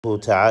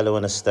تعالى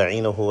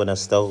ونستعينه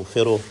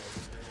ونستغفره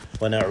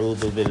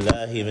ونعوذ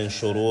بالله من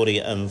شرور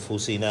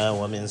أنفسنا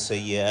ومن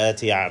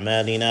سيئات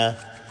أعمالنا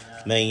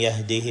من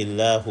يهده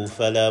الله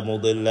فلا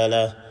مضل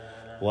له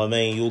ومن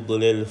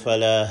يضلل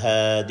فلا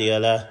هادي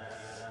له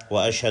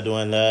وأشهد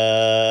أن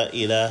لا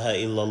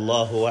إله إلا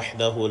الله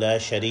وحده لا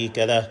شريك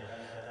له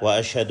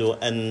وأشهد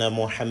أن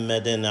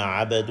محمدا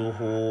عبده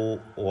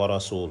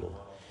ورسوله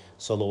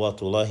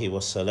صلوات الله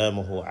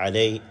وسلامه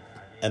عليه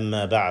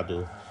أما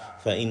بعد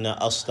فإن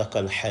أصدق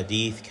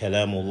الحديث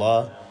كلام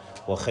الله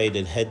وخير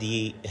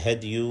الهدي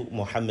هدي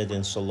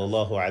محمد صلى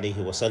الله عليه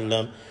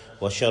وسلم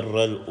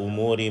وشر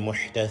الأمور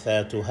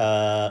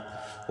محدثاتها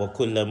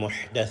وكل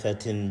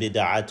محدثة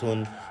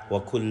بدعة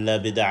وكل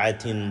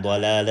بدعة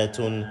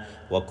ضلالة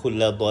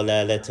وكل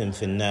ضلالة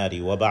في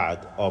النار وبعد.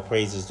 All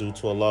praise is due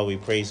to Allah. We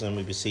praise Him,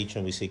 we beseech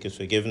Him, we seek His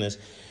forgiveness.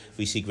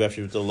 We seek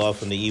refuge with Allah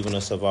from the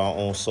evilness of our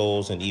own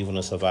souls and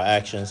evilness of our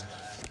actions.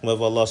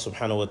 Whomever Allah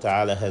subhanahu wa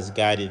ta'ala has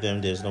guided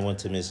them, there's no one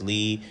to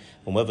mislead.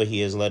 Whomever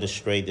He has led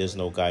astray, there's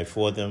no guide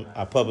for them.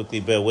 I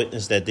publicly bear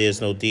witness that there's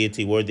no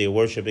deity worthy of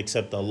worship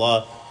except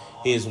Allah.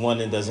 He is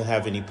one and doesn't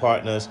have any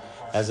partners.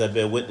 As I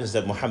bear witness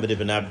that Muhammad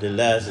ibn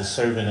Abdullah is His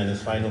servant and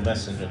His final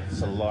messenger.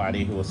 Sallallahu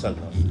alayhi wa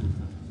sallam.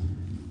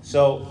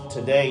 So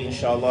today,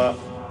 inshallah,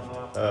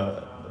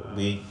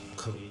 we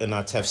in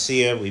our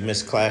Tafseer, we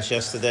missed class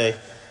yesterday.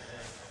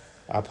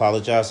 I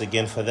apologize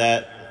again for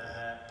that.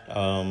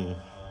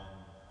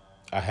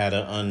 I had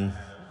an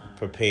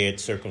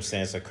unprepared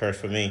circumstance occur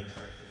for me.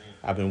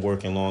 I've been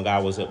working long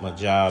hours at my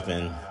job,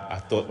 and I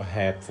thought I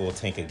had full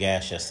tank of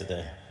gas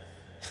yesterday.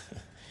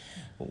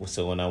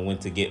 So when I went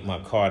to get my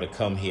car to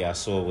come here, I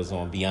saw it was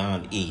on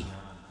Beyond E.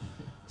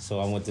 So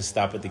I went to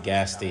stop at the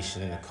gas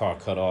station, and the car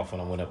cut off when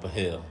I went up a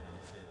hill.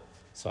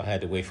 So I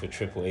had to wait for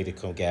AAA to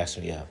come gas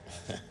me up.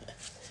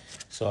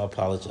 So I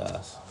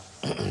apologize.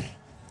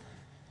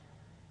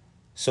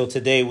 So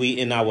today we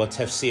in our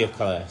Tafseer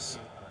class,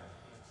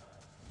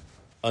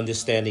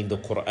 understanding the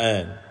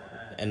Quran.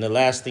 And the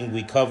last thing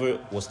we covered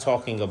was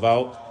talking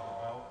about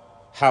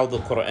how the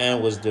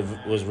Quran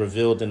was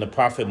revealed in the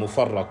Prophet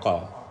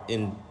Mufarraqa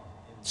in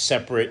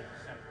separate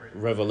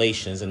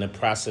revelations in the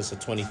process of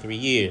 23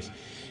 years.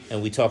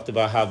 And we talked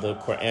about how the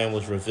Quran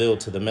was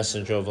revealed to the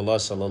Messenger of Allah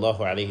sallallahu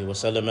alaihi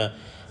wasallam,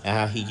 and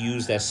how he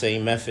used that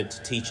same method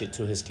to teach it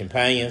to his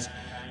companions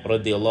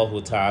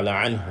radiyallahu ta'ala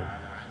anhum.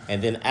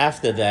 And then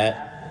after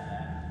that,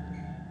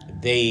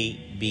 they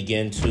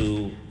began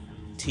to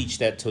teach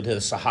that to the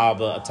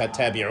Sahaba,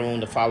 Tabi'un,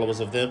 the followers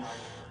of them,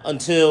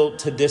 until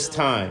to this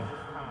time,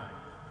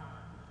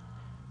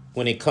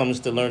 when it comes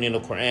to learning the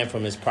Quran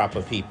from its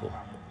proper people.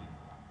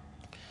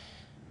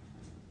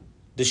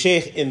 The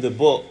Shaykh in the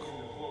book,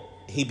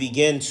 he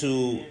began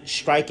to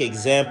strike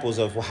examples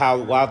of how,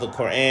 while the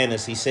Quran,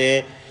 as he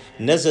said,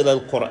 نزل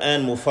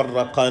القرآن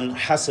مفرقا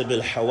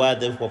حسب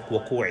الحوادث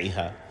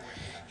ووقوعها.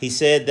 He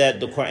said that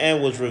the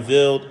Quran was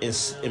revealed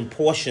in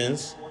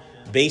portions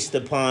based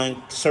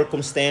upon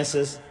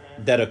circumstances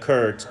that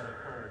occurred.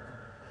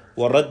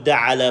 ورد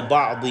على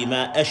بعض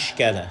ما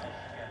أشكل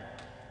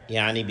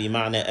يعني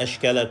بمعنى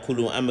أشكل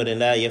كل أمر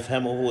لا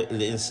يفهمه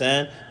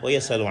الإنسان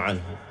ويسأل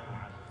عنه.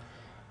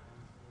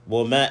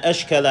 وما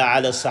أشكل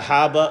على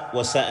الصحابة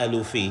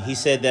وسألوا فيه. He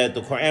said that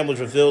the Quran was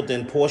revealed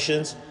in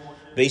portions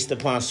based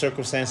upon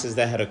circumstances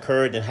that had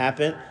occurred and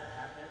happened,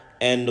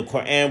 and the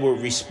Quran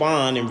would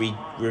respond and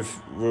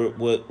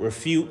would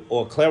refute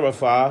or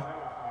clarify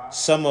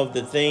some of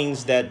the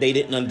things that they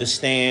didn't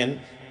understand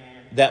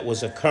that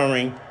was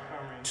occurring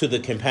to the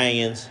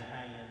companions.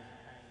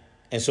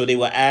 And so they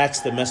would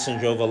ask the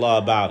Messenger of Allah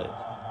about it.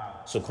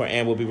 So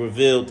Quran will be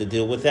revealed to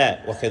deal with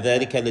that.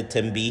 وَكَذَلِكَ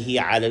لِلتَّنْبِيهِ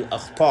عَلَى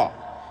الْأَخْطَاءِ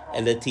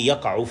الَّتِي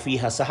يَقَعُ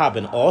فِيهَا صَحَابًا.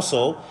 And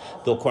also,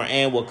 the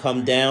Quran will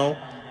come down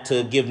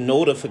to give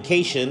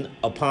notification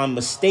upon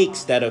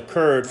mistakes that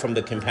occurred from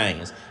the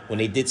companions. When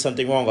they did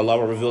something wrong, Allah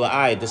will reveal an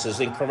ayah, this is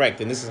incorrect,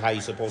 and this is how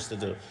you're supposed to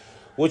do.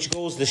 Which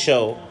goes to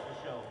show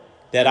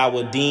that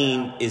our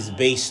deen is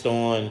based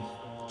on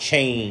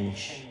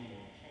change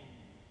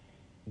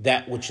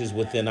that which is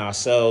within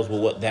ourselves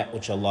with that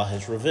which Allah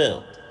has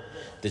revealed.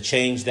 To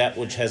change that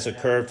which has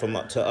occurred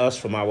to us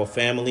from our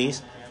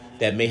families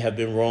that may have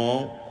been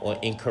wrong or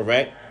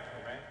incorrect,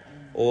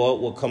 or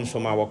what comes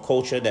from our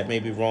culture that may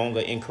be wrong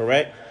or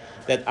incorrect,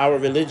 that our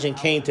religion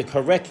came to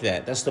correct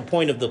that. That's the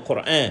point of the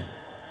Quran.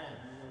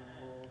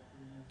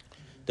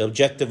 The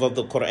objective of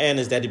the Quran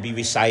is that it be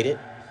recited,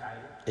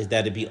 is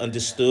that it be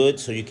understood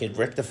so you can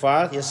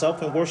rectify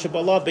yourself and worship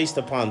Allah based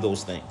upon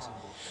those things.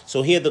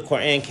 So here the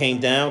Quran came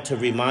down to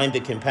remind the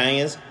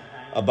companions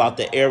about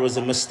the errors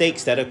and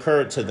mistakes that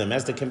occurred to them.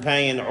 As the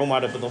companion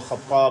Umar ibn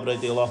al-Khattab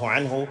radiallahu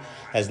anhu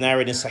has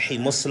narrated in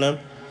Sahih Muslim,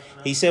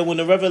 he said when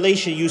the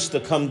revelation used to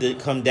come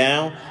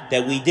down,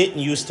 that we didn't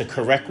use to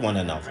correct one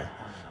another.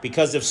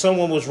 Because if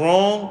someone was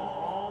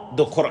wrong,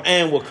 the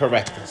Quran will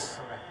correct us.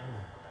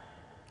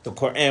 The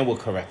Quran will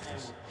correct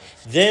us.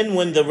 Then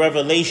when the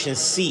revelation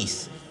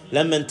ceased,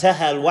 لَمَّا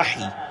انْتَهَى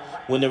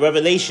الْوَحْيِ, when the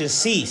revelation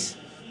ceased,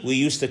 we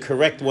used to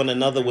correct one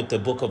another with the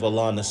book of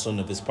Allah and the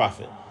sunnah of His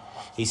Prophet.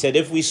 He said,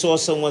 if we saw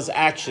someone's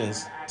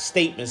actions,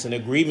 statements in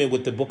agreement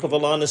with the book of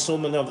Allah and the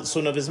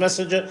sunnah of his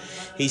messenger,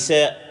 he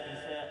said,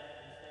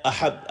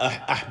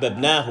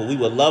 ahbabnahu, we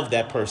would love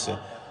that person.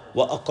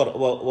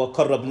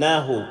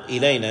 وَقَرَّبْنَاهُ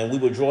إِلَيْنَا, and we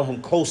would draw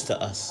him close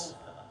to us.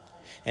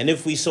 And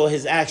if we saw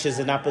his actions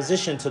in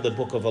opposition to the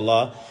book of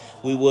Allah,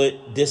 we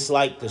would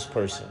dislike this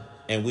person,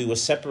 and we would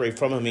separate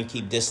from him and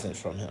keep distance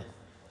from him.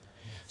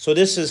 So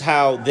this is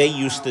how they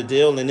used to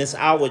deal, and it's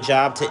our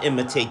job to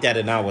imitate that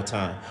in our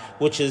time,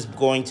 which is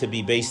going to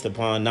be based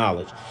upon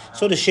knowledge.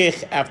 So the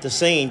Sheikh, after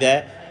saying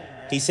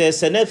that, he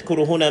says,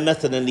 سَنَذْكُرُ هُنَا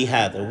مَثَلًا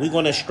لِهَذَا, we're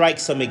going to strike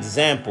some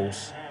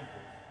examples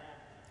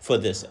for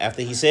this.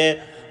 After he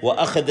said,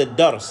 وَأَخَذَ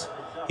الدَّرْسِ,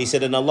 he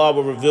said, and Allah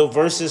will reveal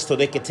verses so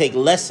they could take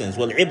lessons,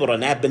 وَالْعِبْرَ,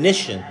 and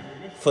admonition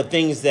for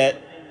things that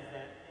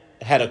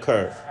had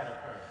occurred.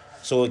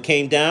 So it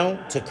came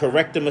down to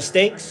correct the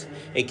mistakes,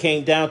 it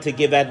came down to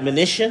give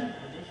admonition,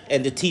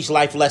 and to teach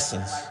life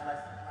lessons,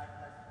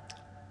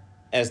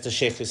 as the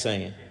Sheikh is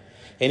saying.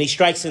 And he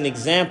strikes an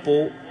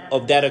example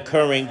of that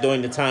occurring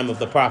during the time of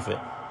the Prophet.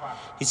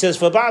 He says,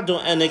 فَبَعْدُ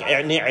أَنْ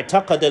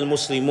اعْتَقَدَ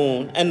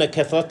الْمُسْلِمُونَ أَنَّ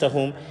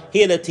كَثْرَتَهُمْ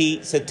هِيَ الَّتِي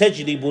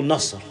سَتَجْلِبُ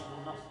النَّصْرَ.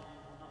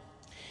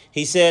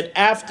 He said,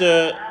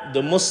 after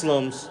the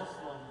Muslims'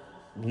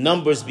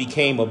 numbers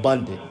became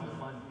abundant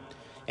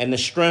and the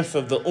strength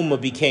of the Ummah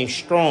became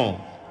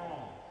strong,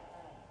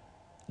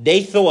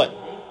 they thought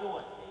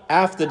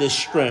after this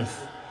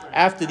strength,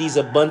 after these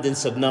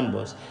abundance of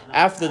numbers,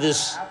 after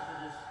this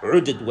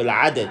udad wal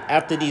adad,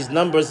 after these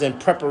numbers in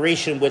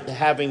preparation with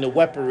having the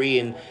weaponry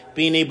and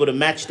being able to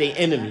match their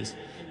enemies,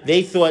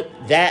 they thought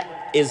that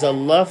is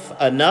enough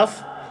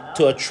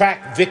to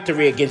attract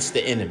victory against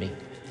the enemy.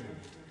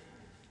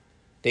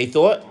 They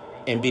thought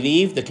and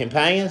believed, the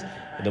companions,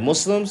 the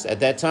Muslims at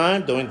that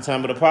time, during the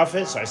time of the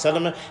Prophet,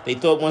 they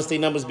thought once their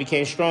numbers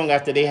became strong,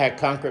 after they had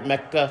conquered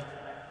Mecca,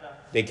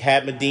 they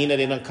had Medina,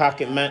 they done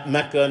conquered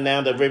Mecca,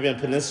 now the Arabian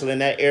Peninsula in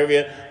that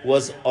area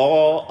was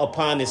all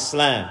upon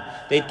Islam.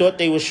 They thought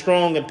they were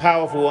strong and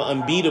powerful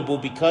and unbeatable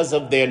because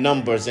of their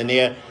numbers and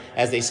their,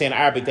 as they say in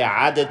Arabic, their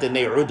adat and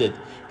their udad,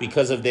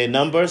 because of their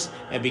numbers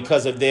and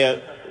because of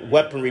their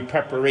weaponry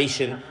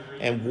preparation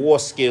and war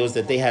skills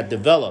that they had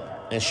developed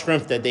and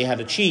strength that they had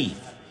achieved.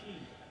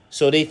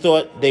 So they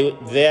thought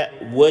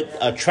that would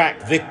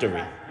attract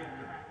victory.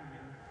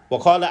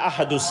 وَقَالَ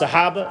أَحَدُ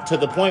الصَّحَابَةِ, to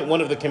the point one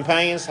of the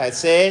companions had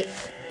said,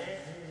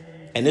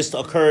 and this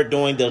occurred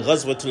during the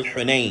Ghazwatul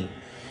Hunayn,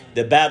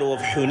 the Battle of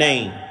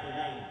Hunayn.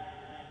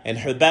 And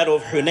the Battle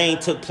of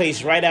Hunayn took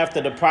place right after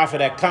the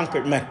Prophet had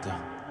conquered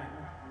Mecca.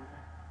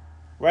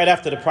 Right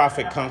after the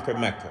Prophet conquered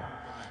Mecca.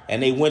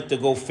 And they went to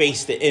go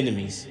face the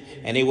enemies.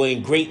 And they were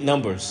in great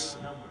numbers,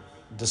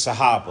 the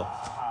Sahaba.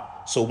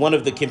 So one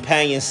of the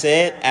companions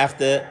said,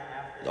 after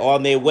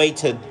on their way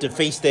to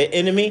face their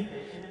enemy,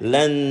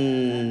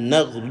 لن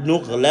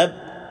نغلب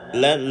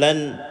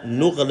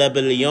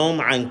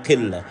اليوم عن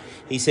قلة.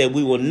 He said,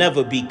 we will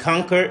never be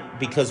conquered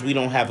because we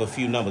don't have a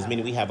few numbers,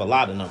 meaning we have a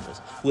lot of numbers.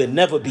 We'll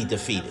never be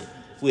defeated.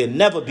 We'll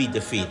never be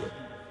defeated.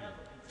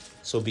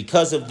 So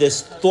because of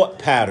this thought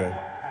pattern,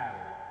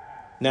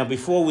 now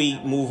before we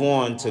move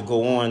on to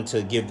go on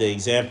to give the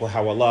example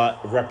how Allah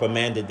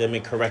reprimanded them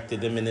and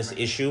corrected them in this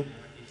issue,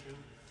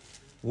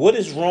 what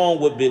is wrong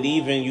with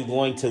believing you're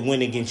going to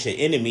win against your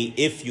enemy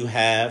if you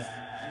have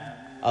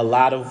a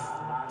lot of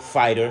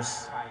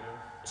fighters,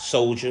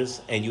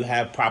 soldiers, and you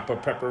have proper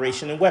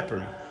preparation and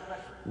weaponry?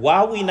 Why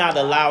are we not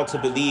allowed to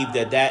believe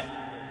that that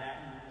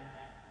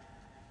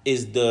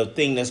is the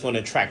thing that's going to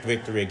attract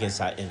victory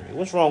against our enemy?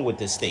 What's wrong with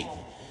this statement?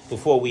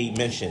 Before we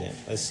mention it,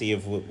 let's see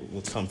if it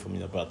will come from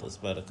the brothers.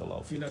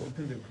 Barakallahu fikum.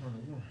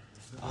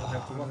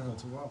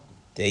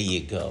 There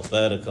you go.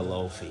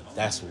 Barakallahu fikum.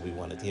 That's what we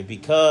wanted to hear.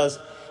 Because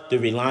the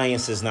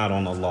reliance is not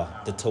on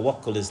Allah. The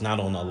tawakkul is not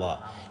on Allah.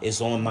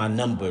 It's on my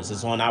numbers.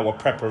 It's on our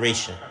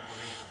preparation.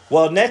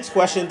 Well, next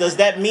question, does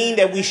that mean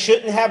that we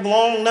shouldn't have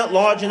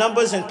large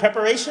numbers in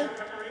preparation?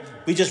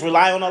 We just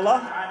rely on Allah?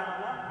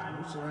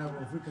 We should have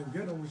them. If we can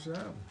get them, we should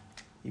have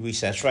them.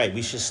 That's right.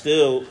 We should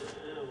still,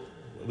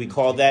 we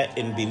call that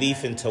in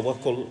belief in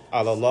tawakkul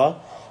ala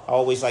Allah. I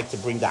always like to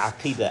bring the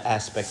aqidah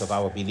aspect of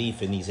our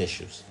belief in these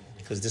issues,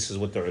 because this is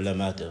what the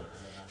ulama do.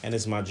 And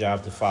it's my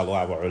job to follow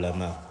our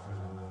ulama.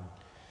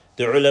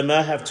 The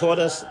ulama have taught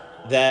us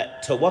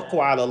that tawakkul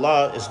ala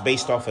Allah is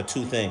based off of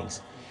two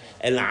things.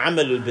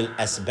 Al-amalu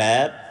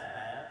bil-asbab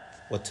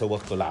wa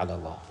tawakkul ala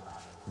Allah.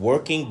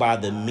 Working by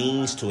the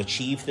means to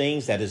achieve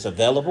things that is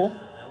available,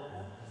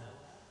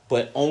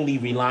 but only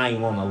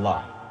relying on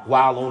Allah.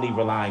 While only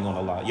relying on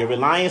Allah. Your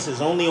reliance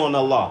is only on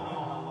Allah.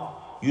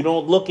 You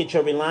don't look at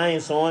your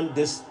reliance on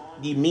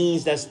the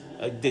means that's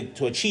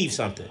to achieve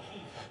something.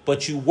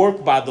 But you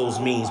work by those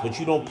means, but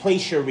you don't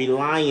place your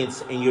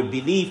reliance and your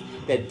belief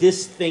that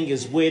this thing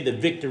is where the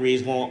victory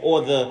is going,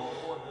 or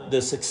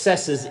the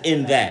success is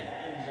in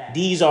that.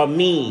 These are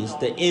means,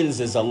 the ends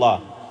is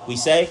Allah. We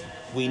say,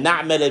 we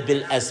na'mal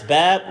bil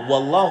asbab,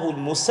 wallahu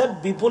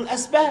musabbibul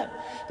asbab.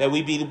 That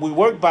we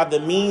work by the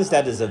means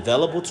that is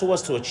available to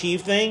us to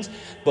achieve things,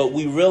 but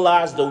we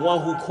realize the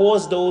one who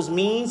caused those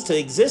means to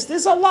exist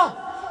is Allah.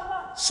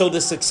 So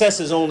the success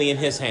is only in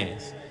his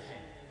hands.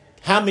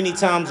 How many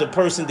times a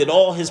person did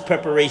all his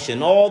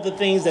preparation, all the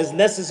things that's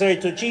necessary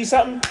to achieve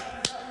something,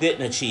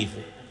 didn't achieve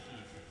it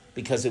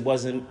because it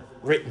wasn't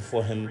written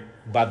for him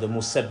by the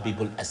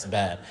musabbibul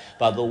asbab,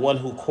 by the one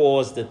who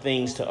caused the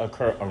things to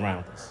occur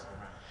around us.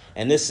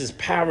 And this is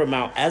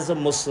paramount. As a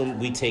Muslim,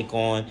 we take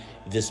on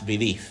this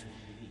belief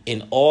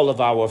in all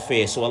of our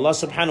affairs. So Allah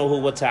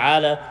subhanahu wa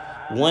ta'ala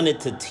wanted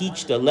to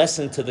teach the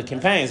lesson to the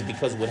companions,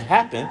 because what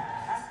happened,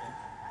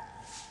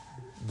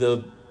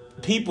 the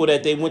people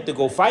that they went to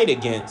go fight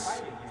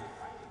against,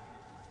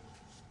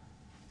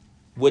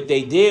 what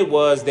they did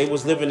was they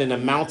was living in a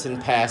mountain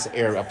pass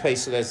area, a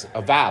place that's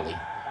a valley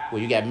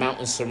where you got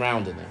mountains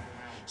surrounding them.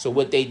 So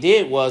what they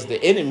did was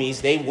the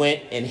enemies, they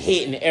went and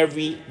hid in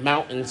every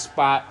mountain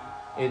spot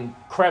and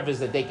crevice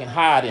that they can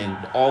hide in,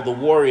 all the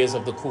warriors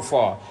of the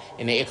kuffar,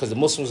 because the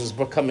Muslims was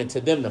coming to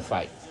them to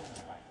fight.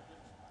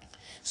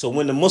 So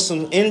when the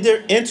Muslims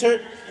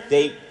entered,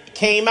 they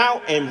came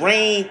out and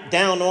rained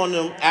down on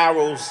them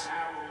arrows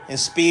and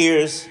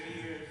spears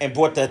and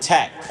brought the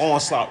attack,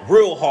 onslaught,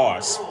 real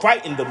hard,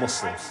 frightened the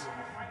Muslims.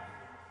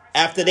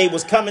 After they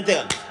was coming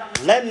down,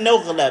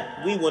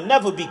 we will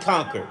never be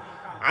conquered.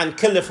 I'm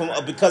killing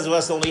because of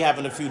us only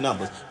having a few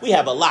numbers. We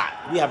have a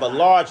lot. We have a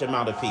large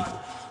amount of people.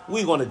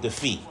 We're going to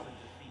defeat.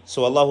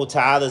 So Allah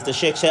Ta'ala, as the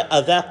Shaykh said,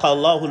 أَذَاقَ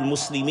اللَّهُ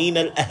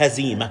الْمُسْلِمِينَ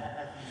الْأَهَزِيمَ,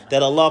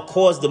 that Allah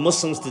caused the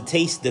Muslims to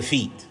taste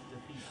defeat.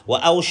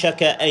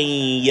 وَأَوْشَكَ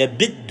أَن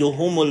يَبِدُّهُمُ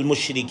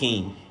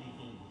الْمُشْرِكِينَ.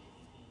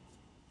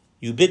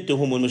 And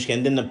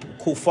then the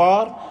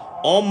kuffar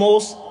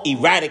almost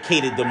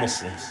eradicated the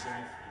Muslims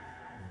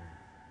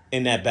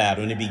in that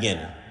battle in the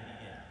beginning.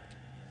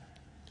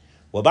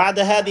 وَبَعْدَ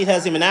هَذِهِ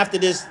الْهَزِيمَ, and after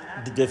this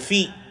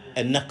defeat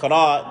and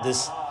nakra,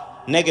 this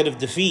negative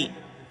defeat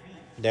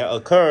that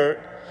occurred,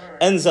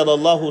 أَنزَلَ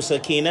اللَّهُ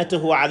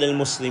سَكِينَتَهُ عَلَى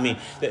الْمُسْلِمِينَ,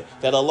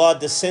 that Allah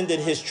descended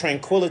his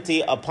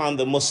tranquility upon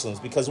the Muslims.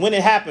 Because when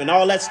it happened,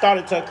 all that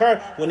started to occur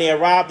when they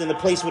arrived in the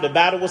place where the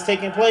battle was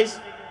taking place.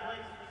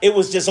 It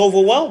was just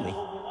overwhelming.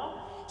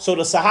 So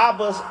the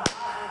Sahabas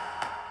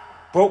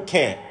broke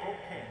camp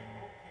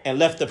and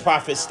left the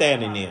Prophet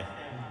standing there,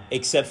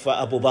 except for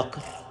Abu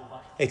Bakr,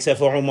 except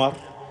for Umar,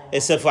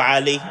 except for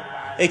Ali,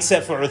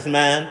 except for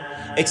Uthman,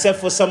 except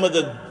for some of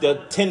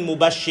the 10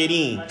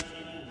 Mubashireen.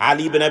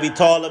 Ali ibn Abi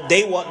Talib,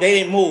 they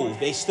didn't move,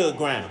 they stood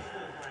ground.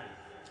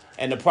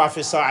 And the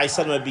Prophet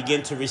ﷺ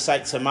began to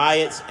recite some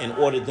ayats and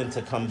ordered them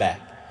to come back.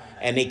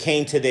 And they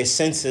came to their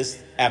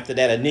senses after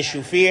that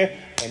initial fear,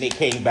 and they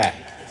came back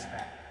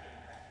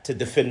to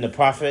defend the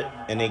Prophet,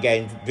 and they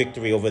gained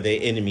victory over their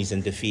enemies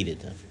and defeated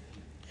them.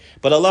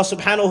 But Allah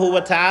subhanahu wa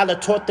ta'ala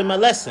taught them a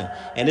lesson,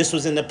 and this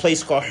was in the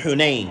place called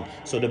Hunayn.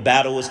 So the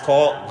battle was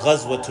called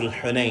Ghazwatul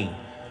Hunayn,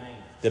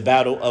 the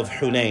battle of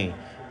Hunayn.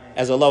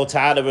 As Allah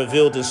ta'ala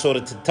revealed in Surah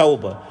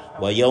At-Tawbah,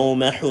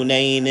 وَيَوْمَ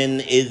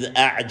حُنَيْنٍ إِذْ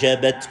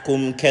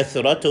أَعْجَبَتْكُمْ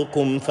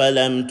كَثْرَتُكُمْ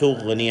فَلَمْ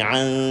تُغْنِ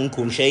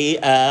عَنْكُمْ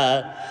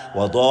شَيْئًا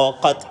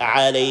وَضَاقَتْ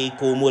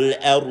عَلَيْكُمُ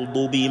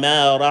الْأَرْضُ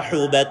بِمَا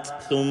رَحُبَتْ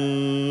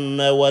ثُمَّ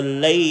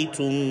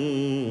وَلَّيْتُمْ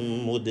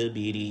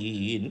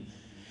مُدْبِرِينَ.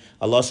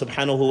 Allah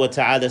subhanahu wa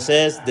ta'ala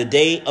says, the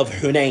day of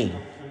Hunayn,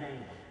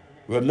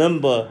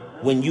 remember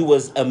when you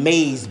was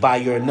amazed by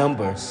your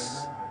numbers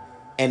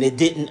and it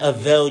didn't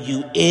avail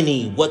you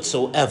any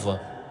whatsoever,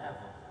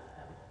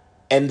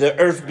 and the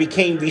earth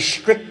became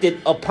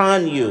restricted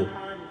upon you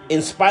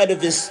in spite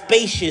of its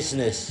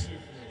spaciousness,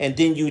 and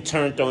then you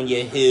turned on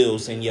your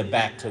heels and your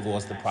back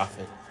towards the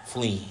Prophet,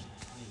 fleeing.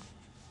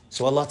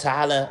 So Allah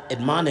Ta'ala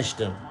admonished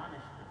them.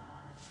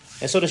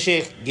 And so the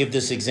Shaykh give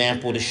this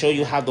example to show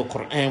you how the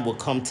Quran will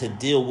come to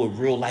deal with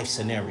real life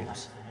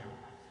scenarios,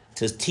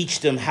 to teach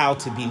them how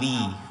to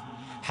believe,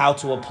 how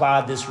to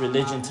apply this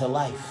religion to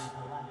life.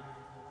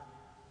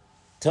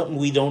 Something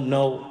we don't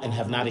know and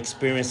have not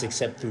experienced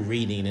except through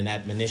reading and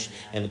admonition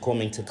and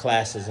coming to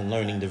classes and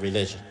learning the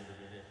religion.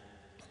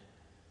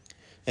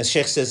 And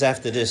Shaykh says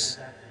after this,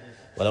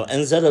 وَلَوْ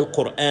أَنزَلَ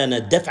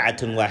الْقُرْآنَ دَفْعَةً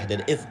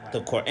وَاحِدَةً, if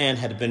the Quran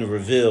had been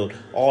revealed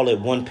all at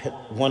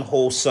one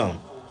whole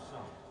sum,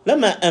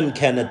 لَمَا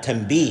أَمْكَنَ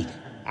التَّنْبِيهِ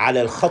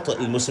عَلَى الْخَطَأِ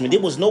الْمُسْلِمِ,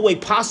 there was no way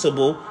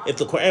possible, if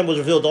the Quran was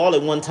revealed all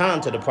at one time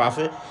to the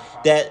Prophet,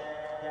 that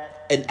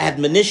an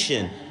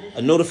admonition,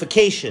 a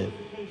notification,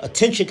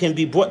 attention can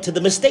be brought to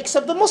the mistakes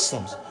of the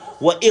Muslims.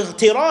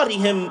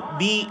 وَإِغْتِرَارِهِمْ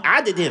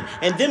بِعَدِدِهِمْ,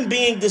 and them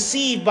being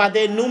deceived by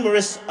their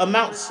numerous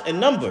amounts and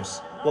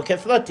numbers.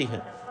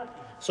 وَكَثْرَتِهِمْ.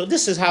 So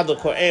this is how the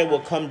Quran will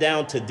come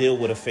down to deal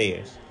with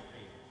affairs.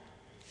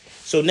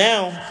 So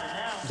now,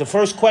 the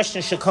first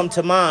question should come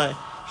to mind.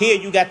 Here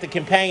you got the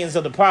companions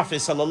of the Prophet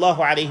sallallahu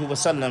alaihi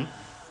wasallam,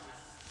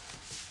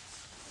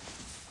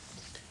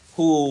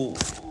 who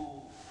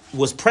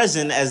was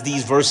present as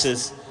these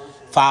verses,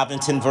 5 and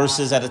 10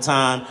 verses at a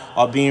time,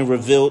 are being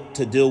revealed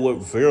to deal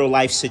with real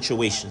life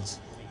situations.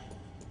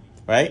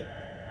 Right?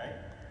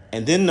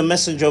 And then the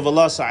Messenger of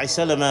Allah sallallahu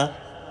alaihi wasallam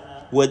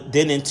would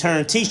then in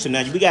turn teach them.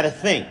 Now we got to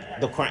think,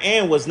 the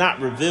Quran was not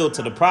revealed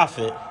to the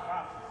Prophet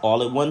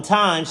all at one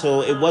time,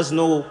 so it was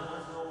no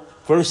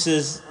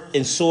verses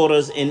and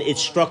surahs in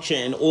its structure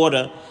and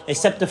order,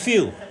 except a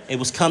few. It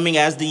was coming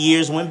as the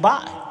years went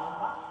by.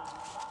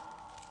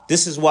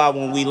 This is why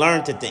when we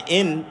learned at the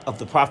end of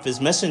the Prophet's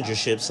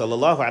messengership,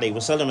 sallallahu alaihi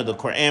wasallam, the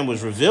Quran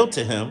was revealed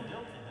to him,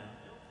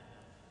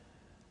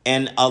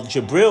 and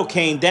Jibril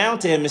came down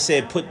to him and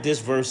said, put this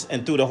verse,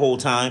 and through the whole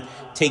time,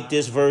 take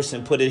this verse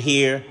and put it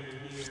here,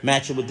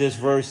 match it with this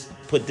verse,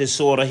 put this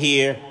surah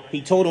here.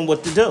 He told him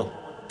what to do.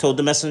 Told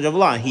the Messenger of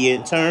Allah. He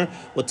in turn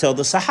would tell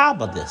the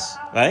Sahaba this,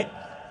 right?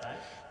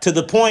 To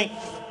the point,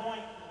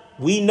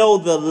 we know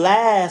the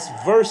last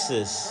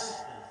verses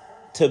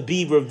to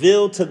be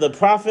revealed to the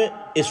Prophet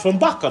is from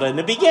Baqarah in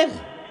the beginning.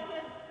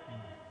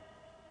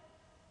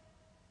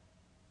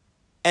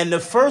 And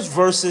the first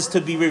verses to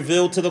be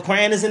revealed to the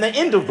Quran is in the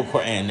end of the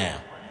Quran now.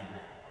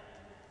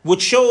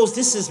 Which shows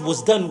this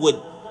was done with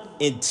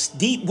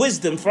deep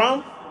wisdom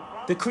from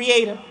the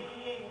Creator.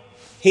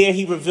 Here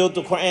he revealed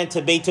the Quran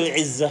to Baytul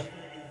Izzah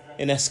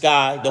in the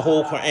sky, the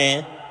whole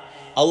Quran.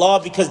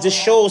 Allah, because this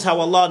shows how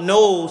Allah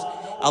knows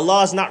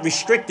Allah is not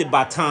restricted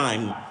by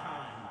time,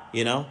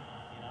 you know?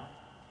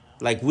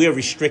 Like we're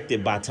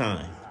restricted by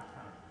time.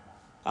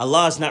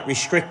 Allah is not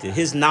restricted.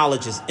 His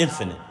knowledge is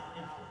infinite.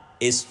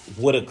 It's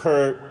what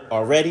occurred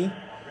already,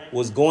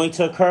 was going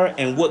to occur,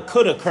 and what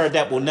could occur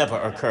that will never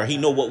occur. He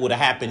knows what would have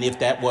happened if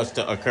that was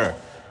to occur.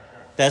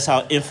 That's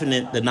how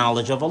infinite the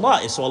knowledge of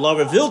Allah is. So Allah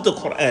revealed the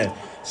Quran,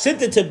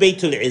 sent it to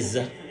Baytul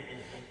Izzah.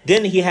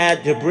 Then he had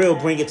Jibril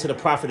bring it to the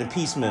Prophet in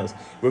piecemeals.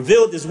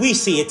 Revealed as we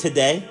see it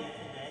today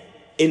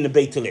in the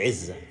Baytul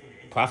Izzah.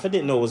 Prophet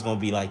didn't know it was going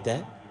to be like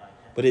that.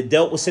 But it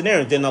dealt with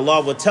scenarios. Then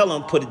Allah would tell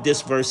him, put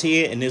this verse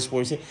here and this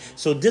verse here.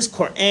 So this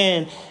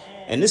Quran,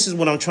 and this is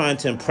what I'm trying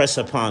to impress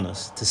upon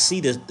us, to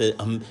see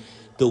the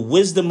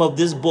wisdom of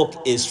this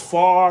book is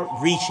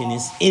far-reaching,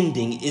 its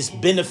ending, its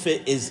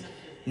benefit is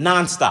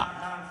nonstop.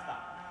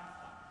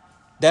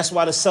 That's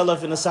why the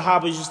Salaf and the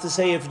Sahaba used to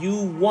say, if you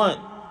want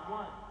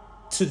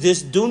to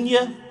this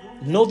dunya,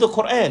 know the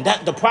Quran.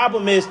 That the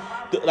problem is,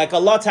 like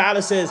Allah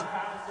Ta'ala says,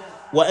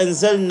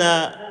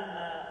 وَأَنزَلْنَا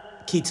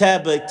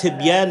كِتَابَ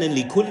تِبْيَانًا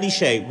لِكُلِّ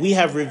شَيْءٍ. We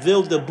have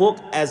revealed the book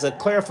as a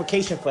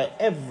clarification for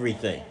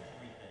everything.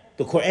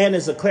 The Quran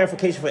is a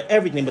clarification for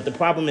everything, but the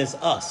problem is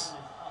us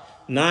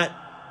not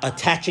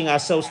attaching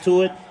ourselves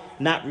to it,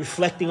 not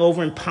reflecting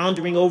over and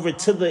pondering over it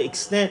to the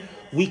extent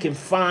we can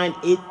find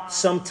it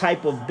some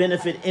type of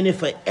benefit in it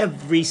for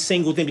every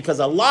single thing. Because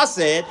Allah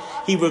said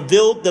He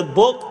revealed the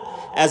book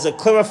as a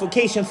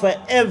clarification for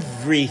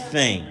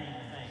everything.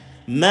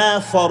 مَا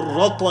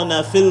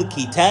فَرَّطْنَا فِي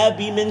الْكِتَابِ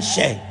مِنْ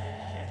شَيْءٍ.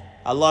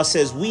 Allah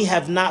says we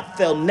have not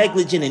felt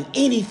negligent in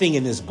anything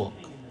in this book.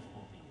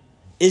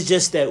 It's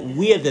just that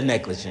we're the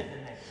negligent.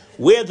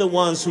 We're the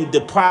ones who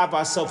deprive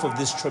ourselves of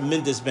this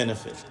tremendous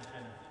benefit.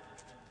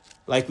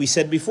 Like we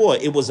said before,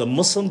 it was a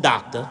Muslim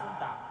doctor,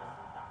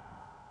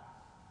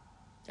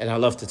 and I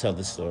love to tell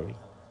this story,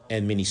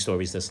 and many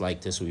stories that's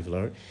like this we've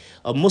learned.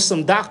 A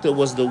Muslim doctor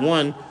was the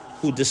one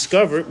who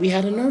discovered we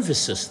had a nervous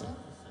system.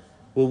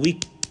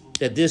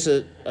 That there's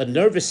a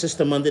nervous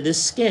system under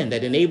this skin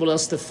that enabled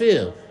us to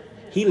feel.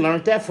 He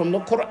learned that from the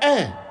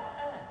Quran.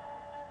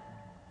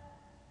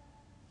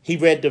 He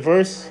read the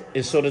verse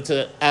in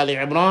Surah Ali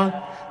Imran,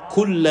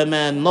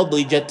 كُلَّمَا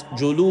نَضِجَتْ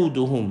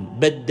جُلُودُهُمْ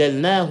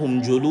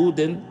بَدَّلْنَاهُمْ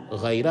جُلُودًا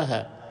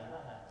غَيْرَهَا.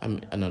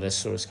 I know that's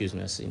Surah, excuse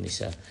me, that's in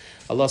Nisa.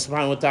 Allah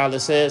subhanahu wa ta'ala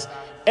says,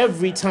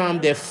 every time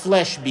their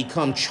flesh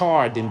become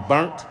charred and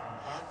burnt,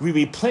 we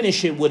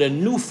replenish it with a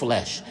new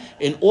flesh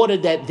in order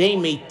that they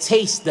may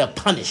taste the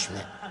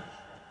punishment.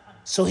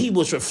 So he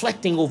was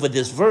reflecting over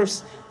this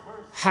verse.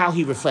 How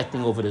he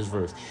reflecting over this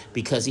verse?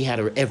 Because he had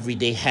an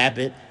everyday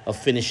habit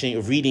of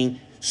reading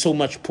so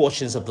much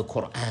portions of the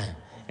Quran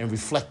and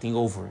reflecting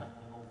over it.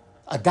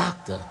 A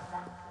doctor.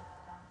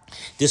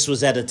 This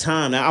was at a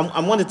time. Now, I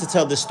wanted to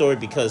tell this story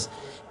because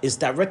it's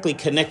directly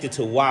connected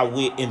to why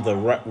we're in the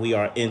rut we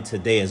are in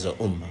today as a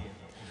ummah.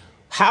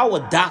 How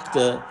a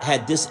doctor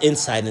had this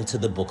insight into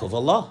the book of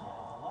Allah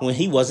when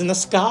he wasn't a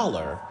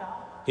scholar.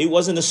 He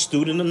wasn't a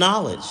student of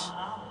knowledge.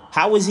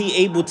 How was he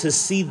able to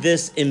see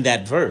this in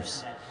that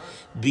verse?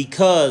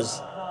 Because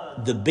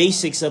the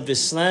basics of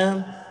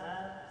Islam,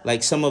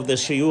 like some of the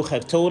shuyukh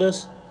have told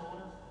us,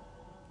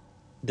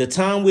 the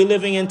time we're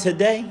living in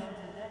today,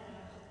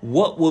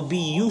 what would be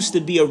used to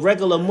be a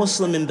regular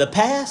Muslim in the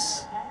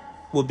past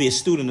would be a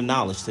student of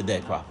knowledge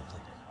today, probably.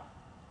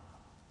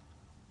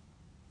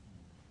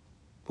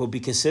 Will be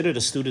considered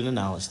a student of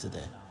knowledge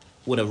today.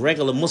 What a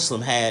regular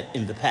Muslim had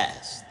in the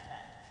past.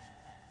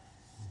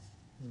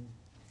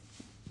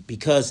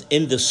 Because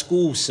in the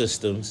school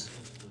systems,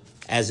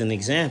 as an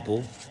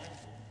example,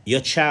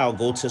 your child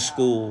go to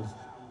school,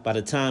 by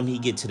the time he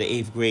get to the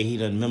 8th grade, he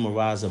done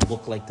memorize a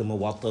book like the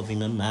Muwatta of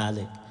Imam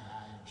Malik.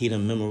 He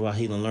done memorize,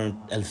 he done learn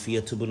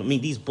Alfiya Tubun. I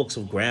mean, these books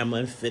of grammar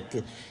and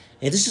fiqh.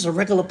 And this is a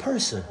regular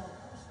person.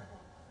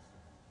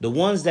 The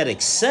ones that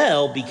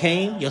excel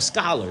became your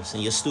scholars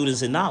and your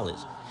students in knowledge.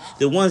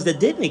 The ones that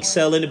didn't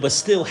excel in it but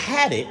still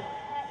had it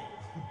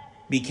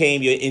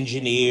became your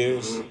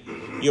engineers,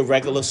 your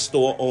regular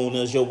store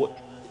owners, your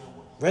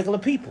regular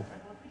people.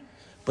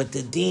 But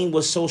the deen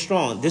was so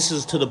strong. This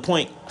is to the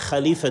point,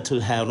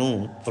 Khalifatul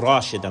Harun,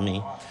 Rashid,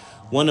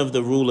 one of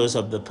the rulers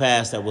of the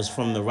past that was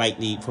from the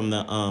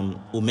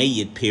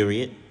Umayyad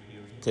period,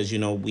 because,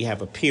 we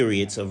have a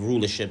periods of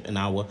rulership in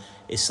our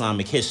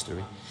Islamic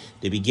history.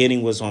 The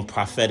beginning was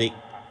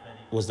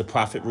was the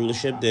prophet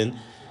rulership,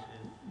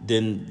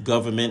 then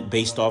government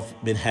based off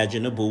Minhaj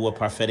an-Nubuwwah,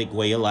 prophetic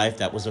way of life.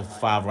 That was the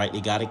 5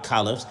 rightly guided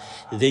caliphs.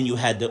 Then you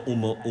had the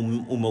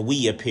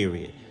Umayyah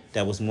period.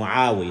 That was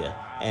Muawiyah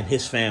and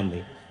his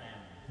family.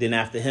 Then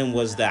after him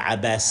was the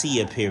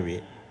Abbasiyah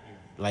period,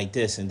 like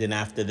this. And then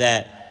after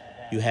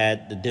that, you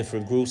had the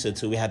different groups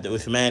until we had the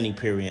Uthmani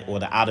period, or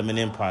the Ottoman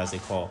Empire, as they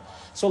call.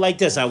 So like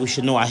this, we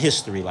should know our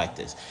history like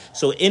this.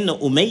 So in the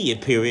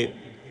Umayyad period,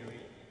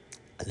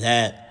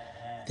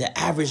 that the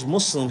average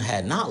Muslim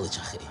had knowledge,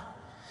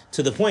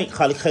 to the point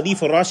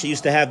Khalifa Rashid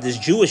used to have this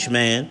Jewish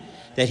man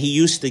that he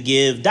used to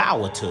give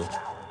da'wah to,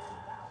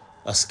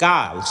 a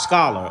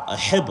scholar, a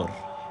hibr,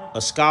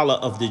 a scholar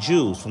of the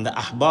Jews, from the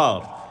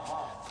ahbar,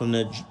 from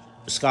the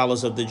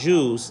scholars of the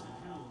Jews,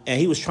 and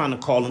he was trying to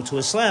call him to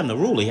Islam, the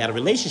ruler. He had a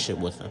relationship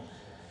with him.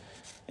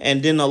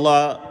 And then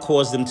Allah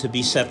caused them to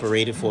be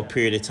separated for a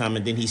period of time,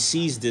 and then he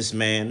sees this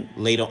man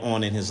later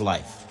on in his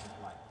life.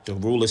 The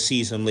ruler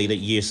sees him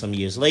some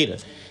years later.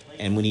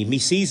 And when he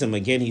sees him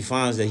again, he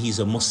finds that he's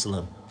a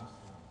Muslim.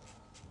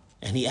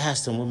 And he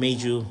asked him, what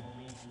made you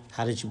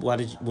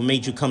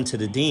come to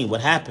the deen?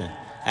 What happened?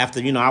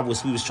 After, we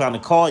was trying to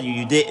call you,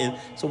 you didn't.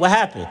 So what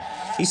happened?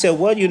 He said,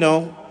 well,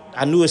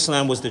 I knew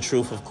Islam was the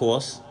truth, of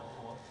course,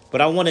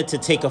 but I wanted to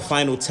take a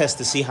final test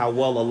to see how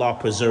well Allah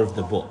preserved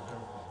the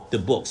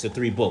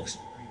 3 books,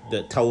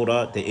 the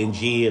Torah, the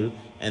Injil,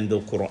 and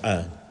the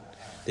Quran.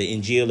 The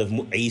Injil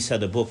of Isa,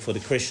 the book for the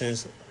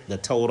Christians, the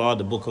Torah,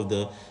 the book of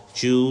the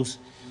Jews,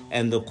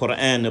 and the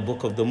Quran, the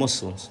book of the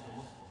Muslims.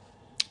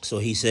 So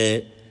he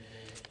said,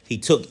 he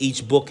took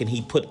each book and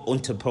he put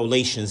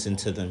interpolations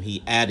into them.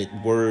 He added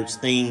words,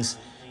 things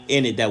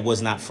in it that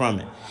was not from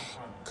it.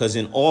 Because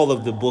in all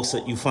of the books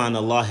that you find,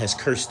 Allah has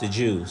cursed the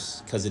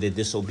Jews because of their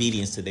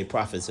disobedience to their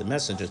prophets and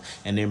messengers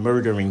and their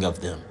murdering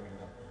of them.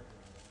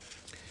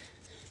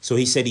 So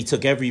he said he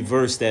took every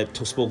verse that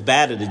spoke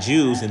bad of the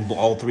Jews in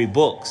all 3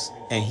 books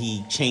and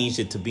he changed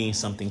it to being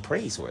something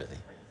praiseworthy.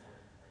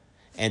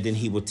 And then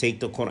he would take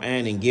the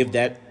Quran and give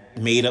that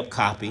made-up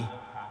copy,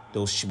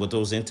 with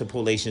those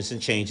interpolations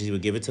and changes. He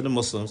would give it to the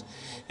Muslims,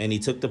 and he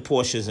took the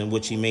portions in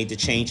which he made the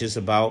changes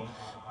about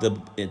the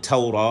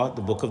Torah,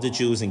 the book of the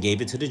Jews, and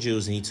gave it to the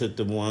Jews, and he took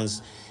the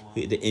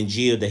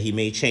Injil that he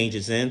made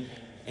changes in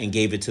and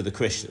gave it to the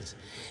Christians.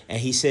 And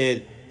he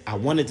said, I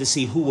wanted to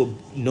see who would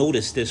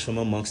notice this from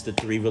amongst the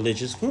 3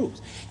 religious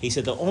groups. He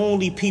said the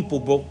only people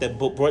brought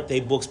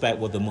their books back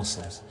were the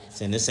Muslims,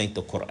 saying this ain't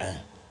the Quran.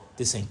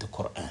 This ain't the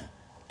Quran.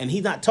 And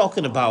he's not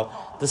talking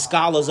about the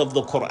scholars of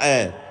the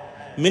Quran.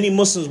 Many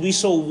Muslims, we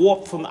so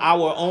warped from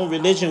our own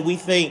religion, we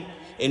think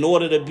in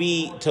order to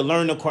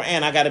learn the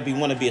Quran, I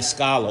want to be a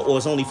scholar, or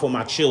it's only for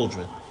my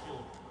children.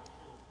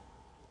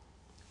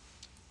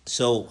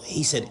 So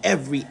he said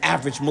every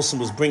average Muslim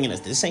was bringing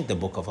us, this ain't the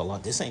book of Allah,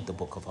 this ain't the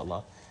book of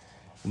Allah.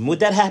 Would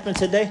that happen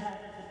today?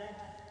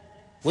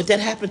 Would that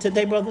happen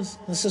today, brothers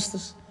and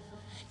sisters?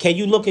 Can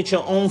you look at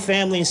your own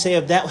family and say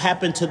if that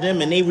happened to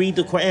them and they read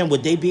the Quran,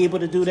 would they be able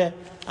to do that?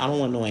 I don't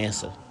want no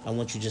answer. I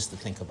want you just to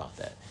think about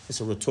that. It's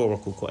a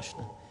rhetorical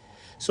question.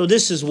 So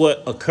this is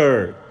what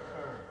occurred.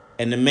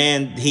 And the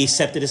man, he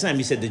accepted Islam.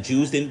 He said the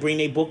Jews didn't bring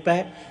their book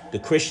back. The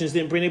Christians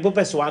didn't bring their book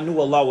back. So I knew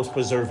Allah was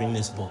preserving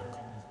this book.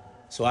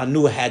 So I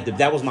knew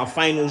that was my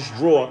final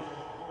straw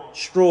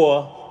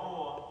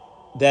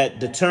that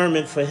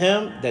determined for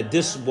him that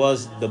this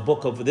was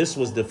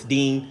the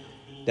deen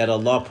that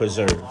Allah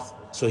preserved.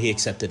 So he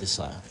accepted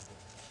Islam.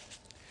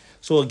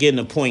 So again,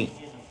 the point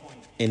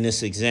in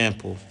this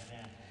example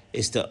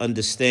is to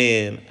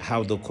understand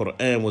how the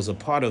Quran was a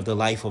part of the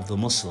life of the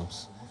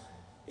Muslims.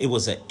 It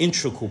was an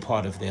integral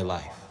part of their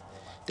life,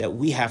 that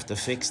we have to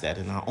fix that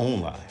in our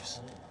own lives,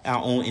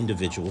 our own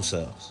individual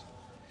selves.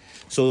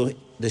 So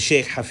the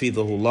Shaykh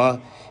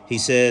Hafidhahullah, he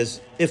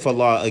says, if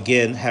Allah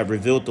again had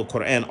revealed the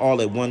Quran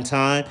all at one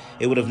time,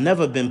 it would have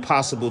never been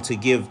possible to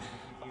give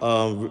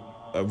a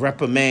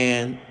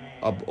reprimand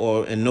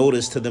or a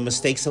notice to the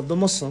mistakes of the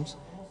Muslims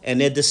and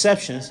their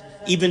deceptions,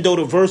 even though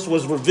the verse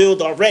was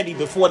revealed already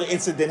before the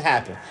incident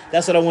happened.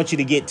 That's what I want you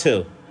to get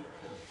to.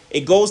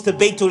 It goes to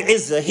Baytul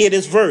Izzah. Hear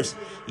this verse.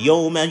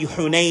 يَوْمَ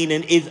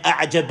يُحُنَيْنٍ إِذْ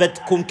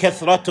أَعْجَبَتْكُمْ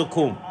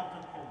كَثْرَتُكُمْ.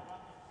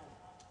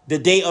 The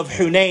day of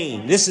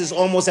Hunayn. This is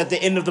almost at the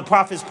end of the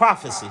Prophet's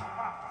prophecy.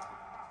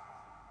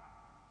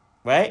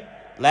 Right?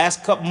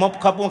 Last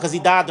couple because he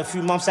died a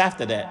few months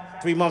after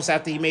that. 3 months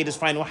after he made his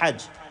final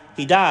Hajj.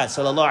 He died,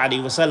 sallallahu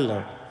alaihi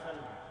wasallam.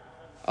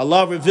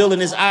 Allah revealed in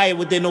his ayah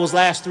within those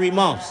last 3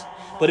 months.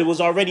 But it was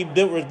already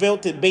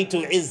revealed in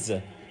Baytul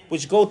Izzah,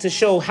 which go to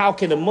show how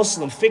can a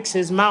Muslim fix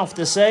his mouth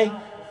to say,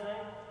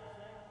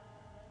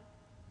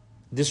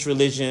 this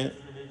religion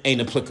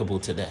ain't applicable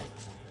today.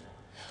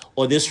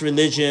 Or this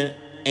religion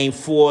ain't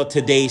for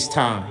today's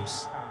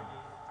times.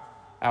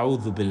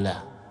 A'udhu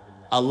billah.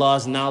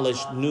 Allah's knowledge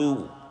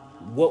knew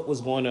what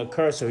was going to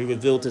occur. So he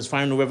revealed his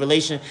final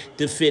revelation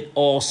to fit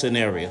all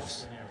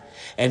scenarios.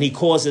 And he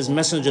caused his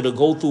messenger to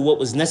go through what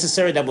was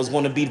necessary that was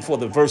going to be for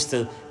the verse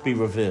to be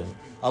revealed.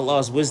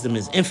 Allah's wisdom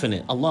is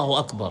infinite. Allahu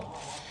Akbar.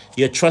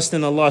 Your trust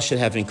in Allah should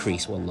have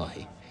increased,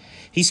 wallahi.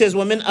 He says,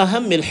 وَمِنْ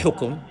أَهَمِّ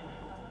الْحُكُمِ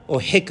or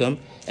hikam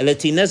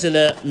التي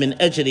نزل من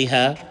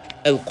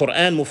أجلها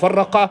القرآن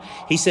مفرقة.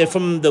 He said,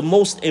 from the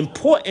most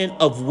important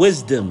of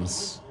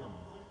wisdoms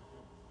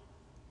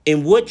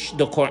in which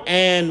the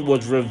Quran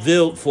was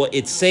revealed for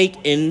its sake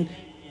in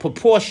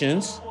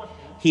proportions,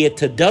 هي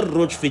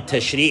التدرج في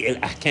تشريع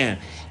الأحكام,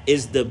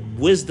 is the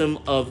wisdom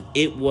of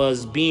it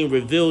was being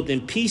revealed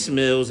in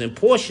piecemeals and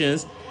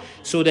portions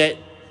so that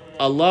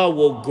Allah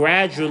will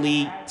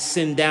gradually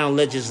send down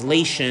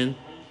legislation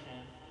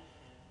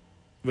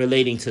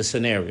relating to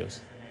scenarios.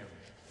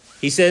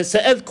 He says,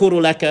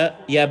 سأذكر لك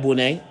يا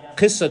بني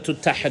قصة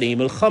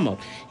التحريم الخمر.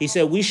 He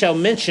said, we shall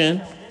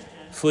mention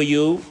for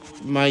you,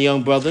 my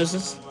young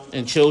brothers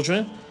and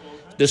children,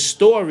 the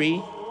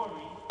story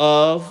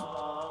of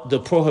the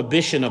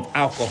prohibition of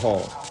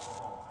alcohol.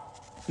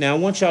 Now, I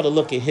want y'all to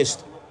look at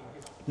history.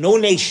 No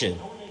nation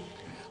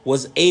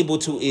was able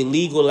to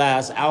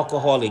illegalize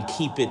alcohol and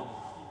keep it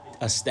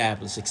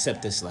established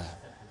except Islam,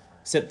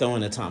 except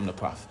during the time of the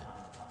Prophet.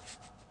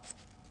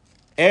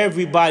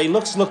 Everybody,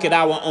 let's look at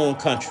our own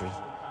country.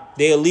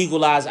 They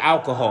legalized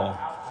alcohol,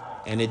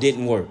 and it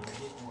didn't work.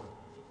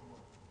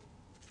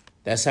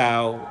 That's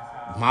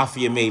how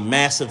Mafia made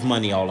massive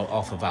money all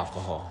off of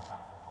alcohol.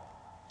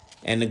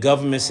 And the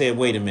government said,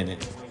 wait a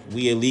minute,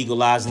 we are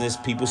legalizing this,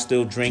 people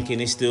still drinking,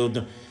 they still,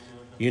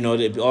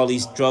 all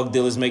these drug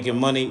dealers making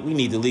money, we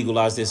need to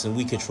legalize this and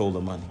we control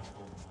the money.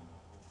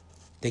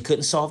 They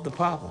couldn't solve the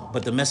problem.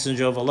 But the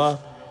Messenger of Allah,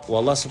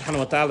 Allah subhanahu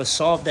wa ta'ala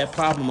solved that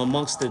problem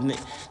amongst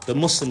the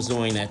Muslims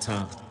during that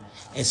time.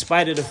 In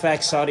spite of the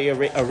fact Saudi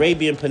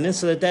Arabian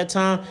Peninsula at that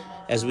time,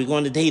 as we go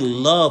into, they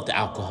loved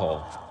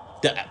alcohol.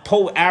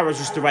 The Arabs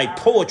used to write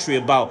poetry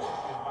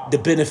about the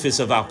benefits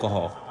of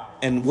alcohol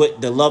and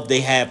what the love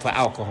they had for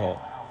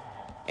alcohol.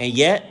 And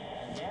yet,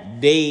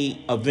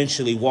 they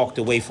eventually walked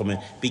away from it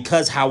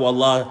because how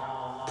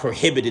Allah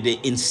prohibited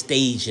it in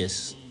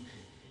stages,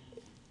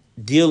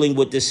 dealing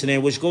with this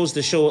scenario, which goes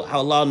to show how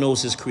Allah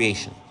knows His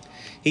creation.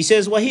 He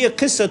says, وَهِيَ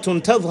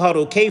قِصَّةٌ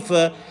تَظْهَرُ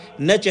كَيْفَ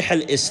نَجَحَ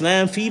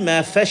الْإِسْلَامِ فِي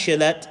مَا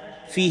فَشَلَتْ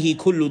فِيهِ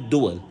كُلُّ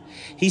الدُّوَلِ.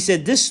 He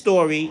said, this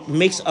story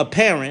makes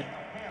apparent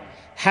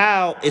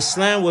how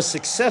Islam was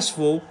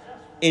successful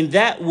in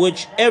that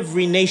which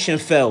every nation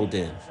failed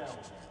in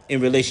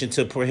relation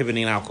to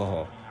prohibiting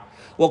alcohol.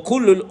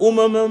 وَكُلُّ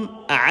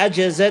الْأُمَمِ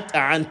عَجَزَتْ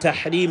عَنْ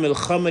تَحْرِيمِ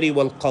الْخَمْرِ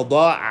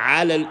وَالْقَضَاءِ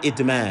عَلَى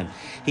الْإِدْمَانِ.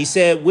 He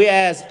said,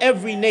 whereas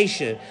every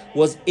nation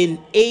was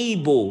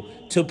unable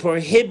to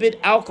prohibit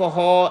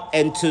alcohol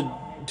and to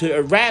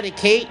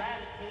eradicate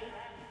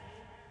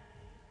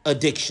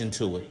addiction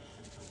to it.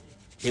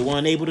 They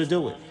weren't able to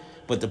do it.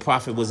 But the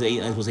Prophet was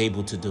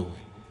able to do it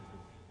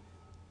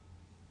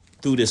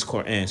through this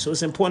Quran. So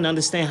it's important to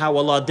understand how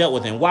Allah dealt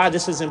with it. And why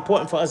this is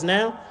important for us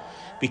now?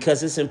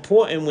 Because it's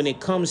important when it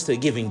comes to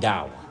giving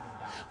dawah,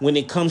 when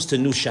it comes to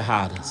new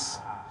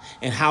shahadas,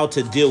 and how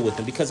to deal with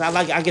them. Because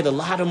I get a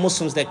lot of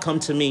Muslims that come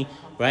to me,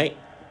 right?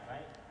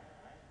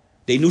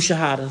 They knew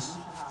shahadas.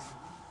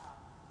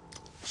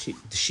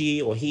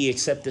 She or he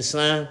accept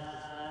Islam.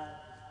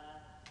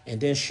 And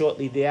then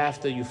shortly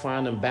thereafter, you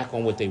find them back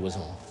on what they was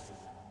on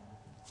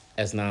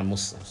as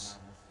non-Muslims.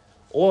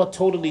 Or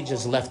totally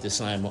just left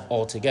Islam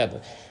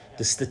altogether.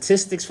 The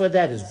statistics for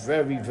that is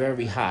very,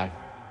 very high.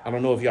 I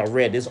don't know if y'all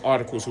read, there's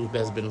articles that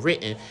has been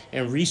written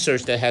and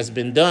research that has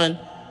been done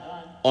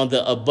on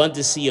the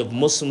abundancy of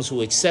Muslims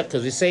who accept,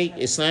 because they say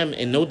Islam,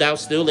 and no doubt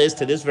still is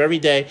to this very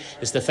day,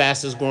 it's the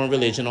fastest growing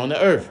religion on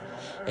the earth.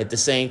 At the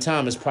same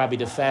time, it's probably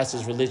the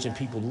fastest religion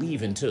people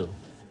leaving too,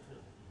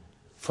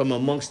 from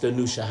amongst the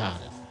new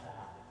Shahada.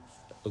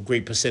 A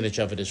great percentage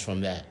of it is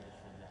from that.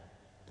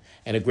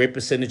 And a great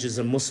percentage is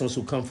of Muslims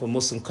who come from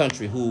Muslim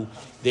country who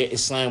their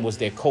Islam was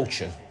their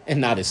culture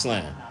and not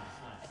Islam.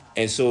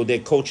 And so their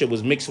culture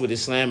was mixed with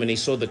Islam, and they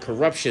saw the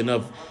corruption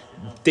of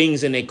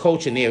things in their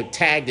culture, and they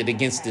tagged it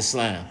against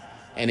Islam,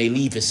 and they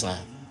leave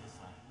Islam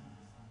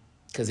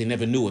because they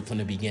never knew it from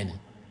the beginning.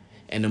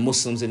 And the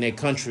Muslims in their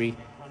country,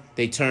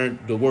 they turned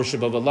the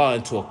worship of Allah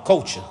into a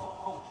culture.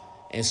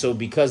 And so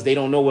because they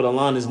don't know what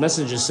Allah and His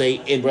messengers say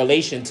in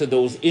relation to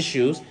those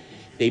issues,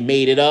 they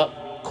made it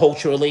up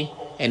culturally,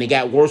 and it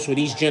got worse with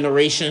each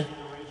generation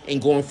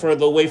and going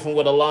further away from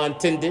what Allah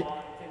intended.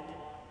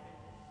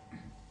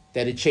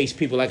 That it chased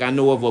people. Like I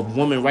know of a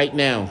woman right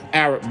now,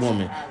 Arab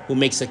woman, who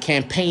makes a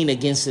campaign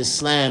against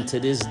Islam to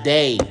this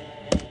day.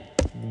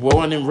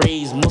 Born and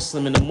raised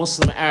Muslim in a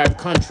Muslim Arab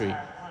country.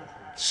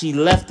 She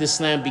left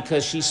Islam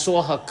because she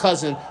saw her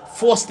cousin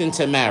forced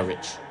into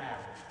marriage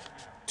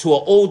to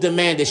an older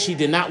man that she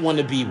did not want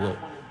to be with.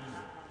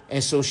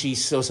 And so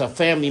her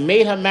family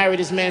made her marry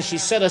this man. She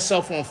set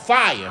herself on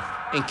fire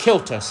and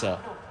killed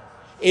herself.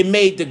 It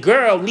made the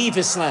girl leave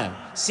Islam,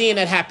 seeing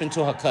that happen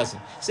to her cousin.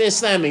 Say,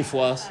 Islam ain't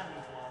for us.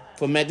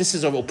 For man, this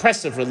is an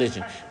oppressive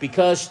religion.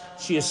 Because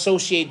she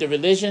associated the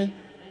religion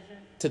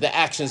to the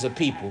actions of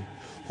people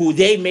who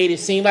they made it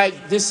seem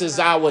like this is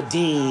our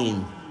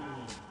deen.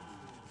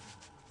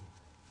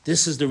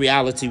 This is the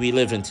reality we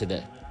live in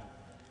today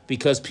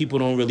because people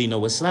don't really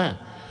know Islam.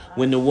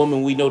 When the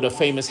woman, we know the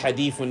famous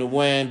hadith, when the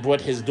one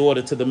brought his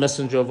daughter to the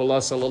Messenger of Allah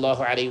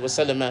sallallahu alaihi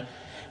wasallam,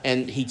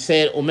 and he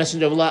said, "O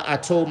Messenger of Allah, I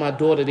told my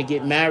daughter to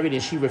get married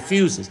and she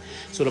refuses."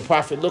 So the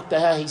Prophet looked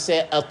at her, he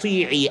said,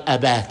 "Ati'i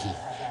abaki."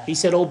 He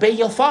said, "Obey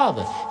your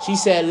father." She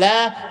said,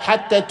 "La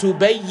hatta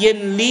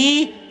tubayyin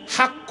li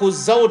haqqu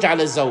zawj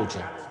ala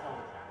zawja."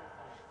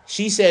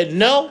 She said,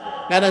 "No,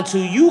 not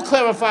until you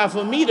clarify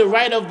for me the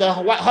right of the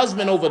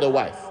husband over the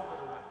wife."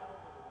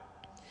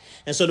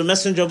 And so the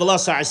Messenger of Allah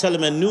sallallahu alaihi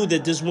wasallam knew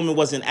that this woman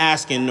wasn't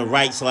asking the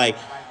rights like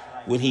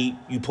when you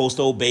supposed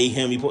to obey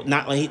him.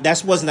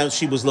 That wasn't what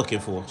she was looking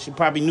for. She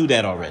probably knew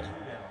that already.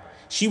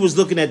 She was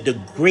looking at the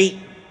great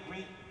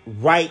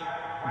right,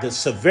 the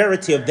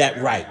severity of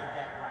that right,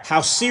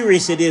 how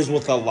serious it is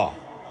with Allah.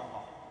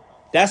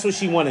 That's what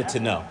she wanted to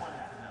know.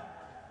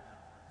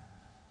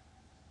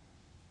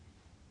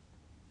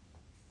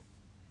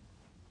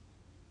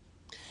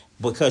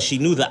 Because she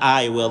knew the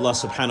ayah where Allah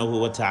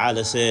subhanahu wa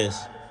ta'ala says,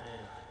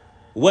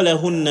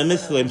 وَلَهُنَّ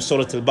مِثْلُ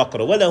Surah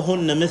Al-Baqarah, وَلَهُنَّ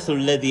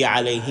مِثْلُ الَّذِي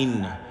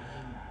عَلَيْهِنَّ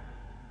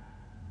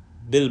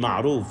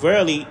بِالْمَعْرُوفِ.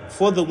 Verily,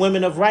 for the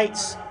women of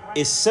rights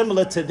is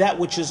similar to that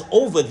which is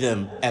over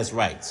them as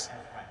rights.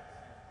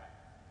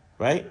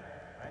 Right?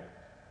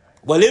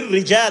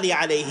 وَلِلْرِجَالِ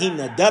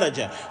عَلَيْهِنَّ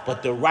دَرَجَةٌ.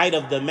 But the right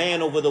of the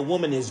man over the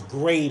woman is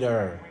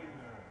greater.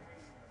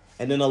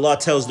 And then Allah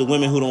tells the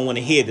women who don't want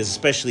to hear this,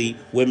 especially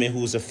women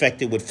who's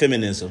affected with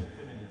feminism.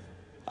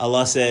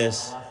 Allah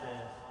says,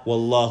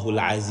 Wallahu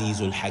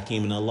al-Azizul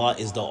Hakim. And Allah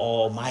is the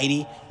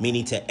Almighty,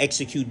 meaning to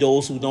execute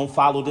those who don't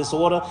follow this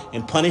order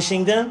and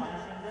punishing them.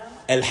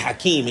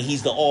 Al-Hakim, and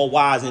He's the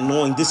all-wise and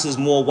knowing this is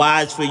more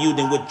wise for you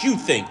than what you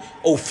think,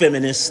 O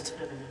feminist.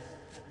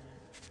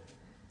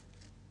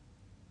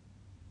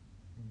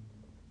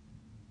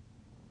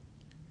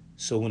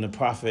 So when the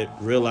Prophet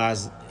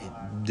realized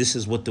this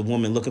is what the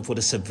woman looking for,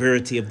 the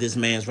severity of this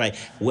man's right,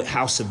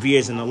 how severe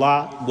is in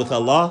Allah, with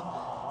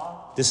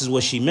Allah, this is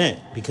what she meant.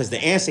 Because the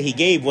answer he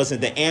gave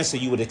wasn't the answer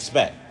you would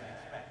expect,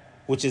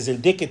 which is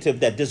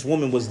indicative that this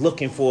woman was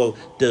looking for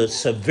the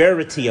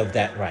severity of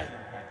that right.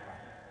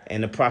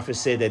 And the Prophet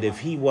said that if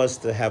he was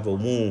to have a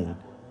wound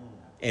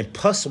and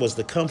pus was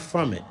to come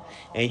from it,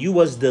 and you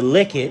was to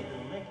lick it,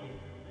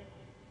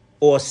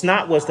 or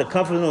snot was to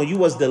come from it, or you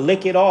was to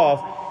lick it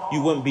off,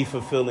 you wouldn't be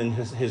fulfilling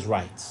his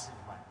rights.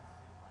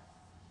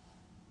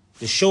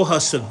 To show her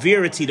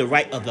severity, the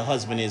right of the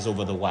husband is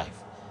over the wife.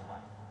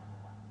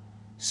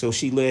 So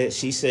she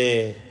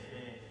said,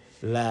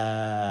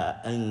 La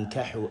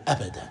ankahu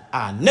abadan.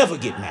 I never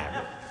get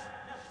married.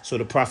 So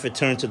the Prophet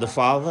turned to the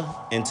father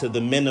and to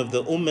the men of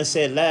the Ummah,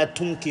 said, La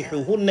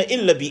tunkihuhunna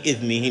illa bi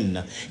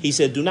idnihinna. He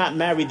said, do not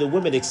marry the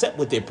women except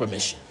with their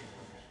permission.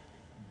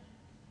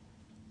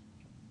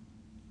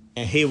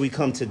 And here we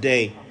come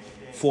today,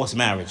 forced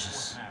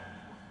marriages,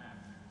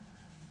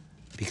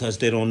 because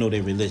they don't know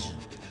their religion.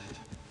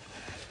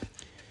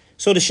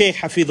 So the Shaykh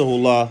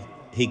Hafidhahullah,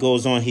 he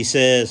goes on, he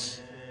says,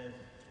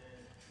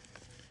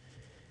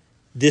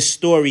 this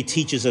story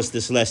teaches us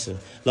this lesson.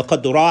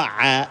 لَقَدْ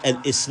رَاعَ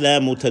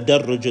الْإِسْلَامُ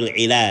تَدَرُّجُ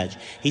الْعِلَاجِ.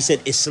 He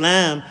said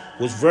Islam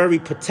was very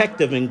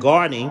protective and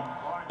guarding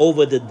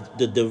over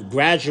the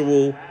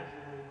gradual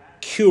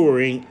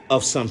curing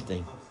of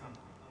something.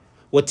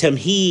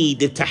 وَتَمْهِيدِ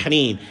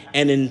التَّحْرِيمِ.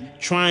 And in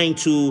trying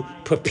to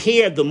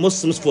prepare the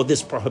Muslims for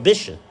this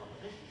prohibition.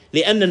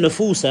 لِأَنَّ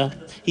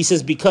النُّفُوسَ, he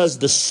says, because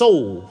the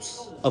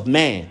souls of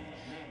man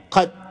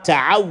قَدْ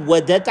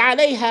تَعَوَّدَتْ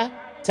عَلَيْهَا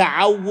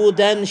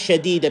ta'awudan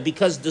shadida,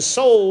 because the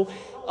soul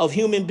of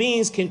human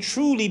beings can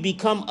truly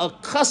become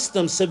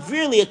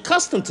severely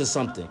accustomed to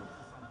something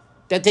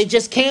that they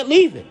just can't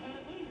leave it.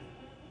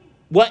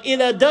 Wa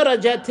ila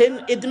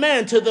darajatin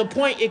idman, to the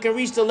point it can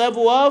reach the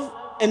level of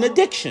an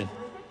addiction.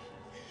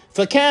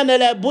 Fakana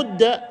la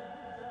budda,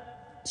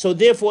 so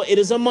therefore it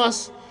is a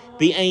must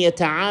bi an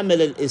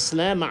yata'amal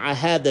al-Islam ma'a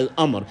hadha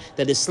al-amr,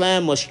 that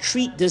Islam must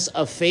treat this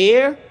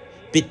affair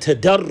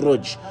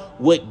bitadarruj,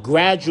 with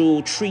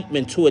gradual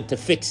treatment to it to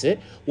fix it,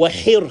 with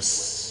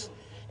hirs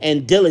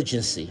and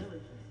diligency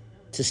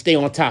to stay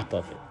on top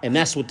of it. And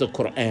that's what the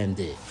Quran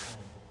did.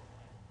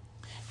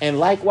 And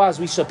likewise,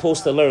 we're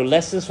supposed to learn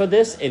lessons for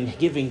this in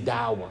giving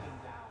dawah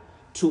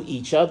to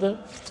each other,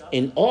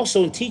 and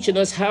also in teaching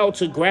us how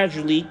to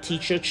gradually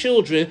teach your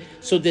children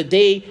so that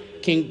they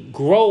can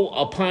grow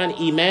upon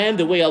Iman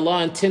the way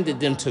Allah intended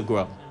them to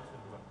grow.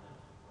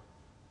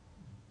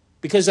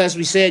 Because as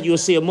we said, you'll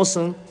see a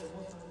Muslim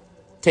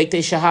take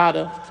their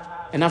shahada,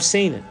 and I've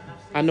seen it.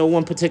 I know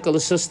one particular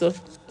sister,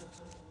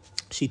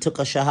 she took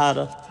a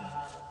shahada,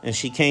 and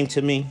she came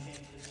to me.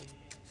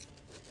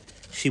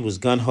 She was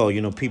gun-ho.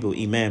 You know, people,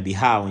 Iman, be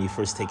high when you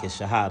first take a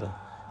shahada,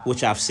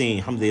 which I've seen.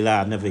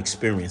 Alhamdulillah, I've never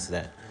experienced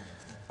that.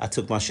 I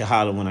took my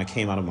shahada when I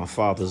came out of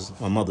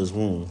my mother's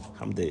womb.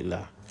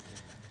 Alhamdulillah.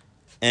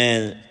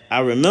 And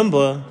I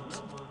remember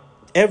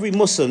every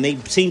Muslim, they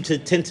seem to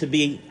tend to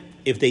be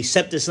if they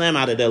accept Islam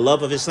out of their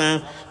love of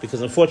Islam,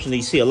 because unfortunately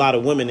you see a lot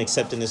of women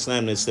accepting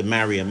Islam that's to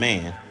marry a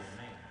man,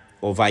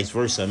 or vice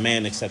versa, a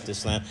man accept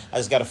Islam. I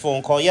just got a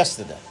phone call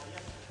yesterday.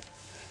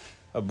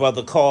 A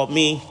brother called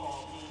me,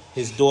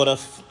 his daughter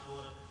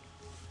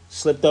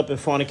slipped up and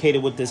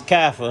fornicated with this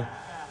kafir,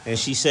 and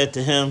she said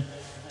to him,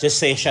 just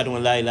say Ashhadu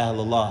an la ilaha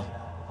illallah,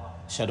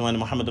 Ashhadu anna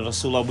Muhammadur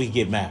Rasulullah, we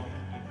get married.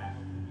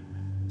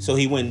 So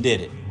he went and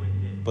did it.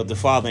 But the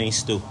father ain't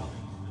stupid.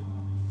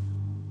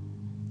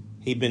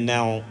 He been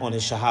now on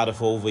his shahada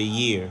for over a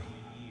year.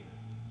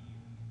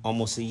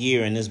 Almost a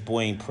year, and this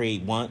boy ain't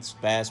prayed once,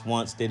 fast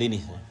once, did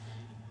anything.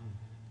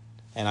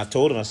 And I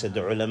told him, I said,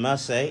 the ulama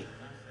say,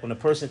 when a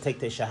person take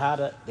their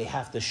shahada, they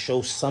have to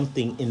show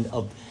something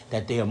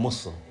that they are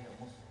Muslim.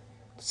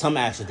 Some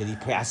action, did he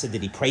pray? I said,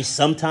 did he pray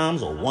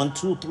sometimes, or 1,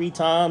 2, 3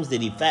 times?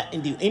 Did he fast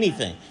and do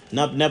anything?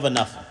 No, never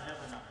nothing.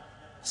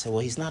 I said,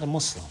 well, he's not a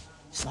Muslim.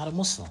 He's not a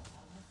Muslim.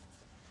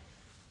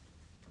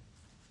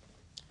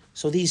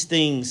 So these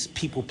things,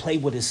 people play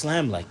with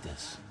Islam like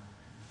this.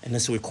 And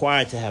it's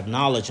required to have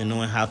knowledge and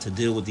knowing how to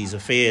deal with these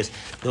affairs,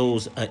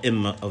 those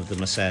Ummah of the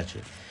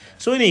masajid.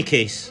 So in any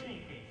case,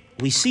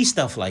 we see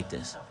stuff like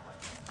this.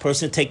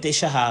 Person take their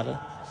shahada,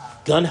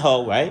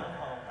 gun-ho, right?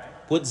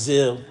 With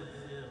zeal.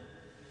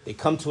 They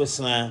come to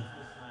Islam.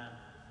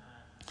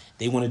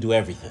 They want to do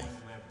everything.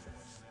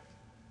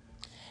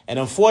 And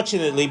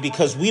unfortunately,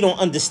 because we don't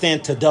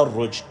understand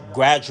tadarruj,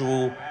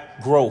 gradual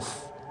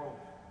growth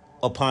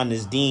upon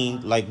this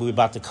deen, like we're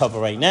about to cover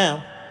right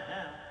now,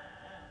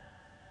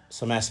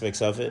 some aspects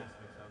of it,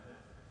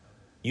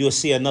 you'll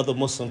see another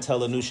Muslim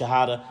tell a new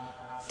shahada,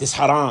 this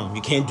haram,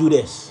 you can't do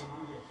this.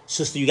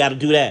 Sister, you got to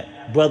do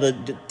that. Brother,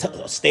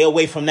 stay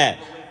away from that.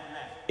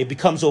 It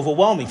becomes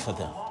overwhelming for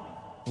them.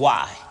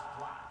 Why?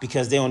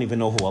 Because they don't even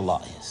know who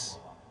Allah is.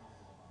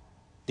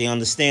 They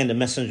understand the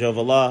Messenger of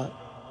Allah,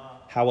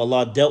 how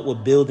Allah dealt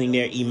with building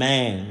their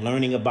iman,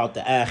 learning about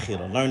the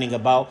akhirah, learning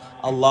about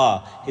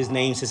Allah, His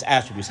names, His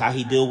attributes, how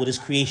He dealt with His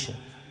creation,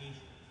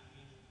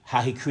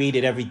 how He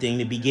created everything in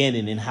the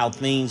beginning, and how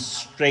things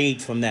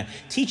strayed from that.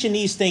 Teaching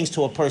these things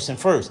to a person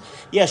first.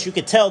 Yes, you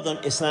could tell them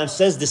Islam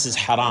says this is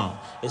haram.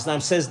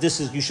 Islam says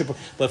this is, you should,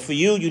 but for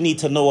you, you need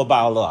to know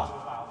about Allah.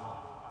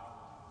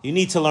 You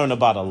need to learn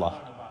about Allah.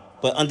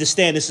 But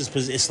understand this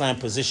is Islam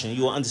position.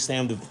 You will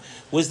understand the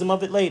wisdom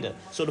of it later.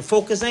 So the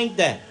focus ain't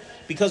that.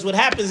 Because what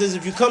happens is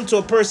if you come to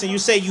a person, you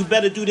say, you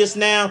better do this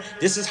now.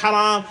 This is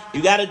haram.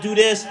 You got to do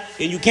this.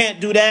 And you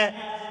can't do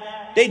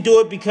that. They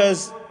do it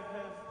because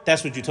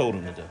that's what you told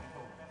them to do.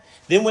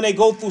 Then when they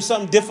go through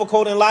something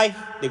difficult in life,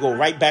 they go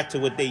right back to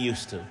what they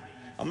used to.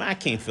 Oh, man, I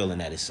can't feel in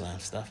that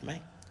Islam stuff, man.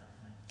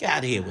 Get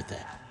out of here with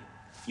that.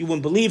 You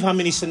wouldn't believe how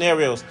many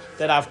scenarios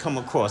that I've come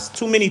across.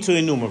 Too many to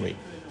enumerate.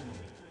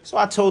 So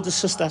I told the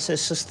sister, I said,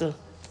 sister,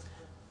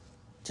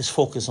 just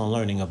focus on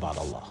learning about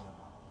Allah.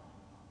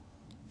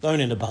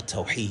 Learning about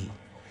Tawheed.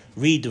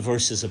 Read the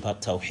verses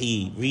about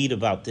Tawheed. Read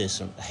about this,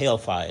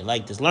 hellfire,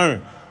 like this.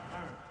 Learn.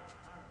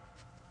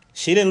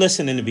 She didn't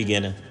listen in the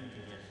beginning.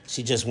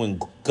 She just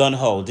went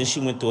gun-ho. Then she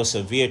went through a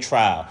severe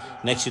trial.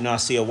 Next you know, I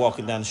see her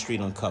walking down the street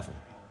uncovered.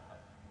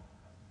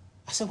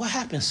 I said, what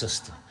happened,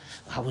 sister?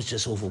 I was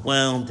just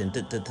overwhelmed, and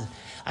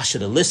I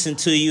should have listened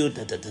to you,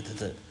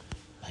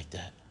 like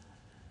that.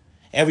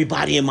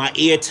 Everybody in my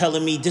ear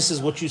telling me this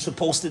is what you're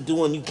supposed to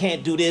do and you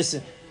can't do this.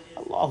 And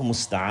Allahu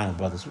musta'an,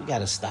 brothers. We got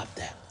to stop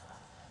that.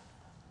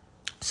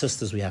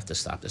 Sisters, we have to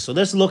stop this. So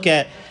let's look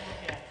at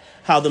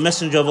how the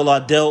Messenger of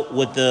Allah dealt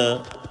with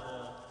the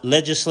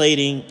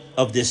legislating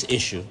of this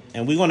issue.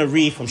 And we're going to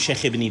read from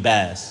Sheikh Ibn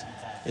Baz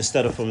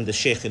instead of from the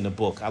Sheikh in the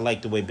book. I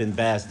like the way Ibn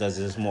Baz does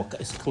it.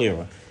 It's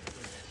clearer.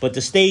 But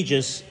the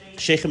stages,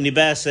 Sheikh Ibn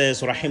Baz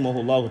says,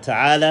 rahimahullah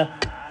ta'ala,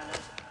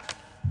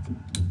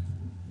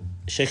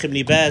 Sheikh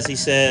Ibn Baz, he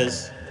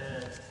says,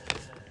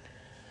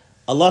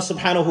 Allah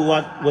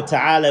subhanahu wa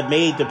ta'ala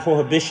made the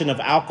prohibition of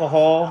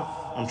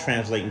alcohol. I'm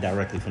translating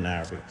directly from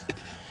Arabic.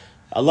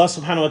 Allah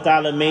subhanahu wa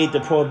ta'ala made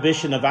the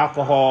prohibition of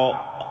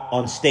alcohol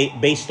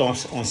based on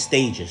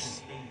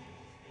stages.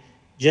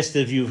 Just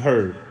as you've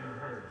heard.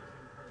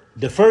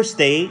 The first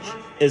stage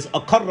is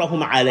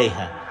aqarrahum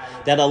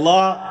alayha, that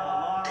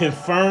Allah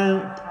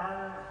confirmed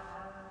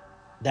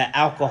that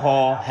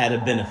alcohol had a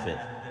benefit.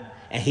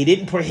 And He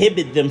didn't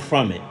prohibit them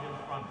from it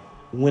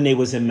when they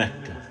was in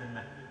Mecca.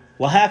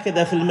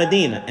 وَهَكَذَا فِي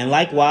الْمَدِينَةِ, and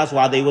likewise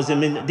while they was in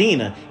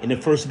Medina, in the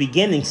first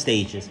beginning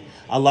stages,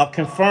 Allah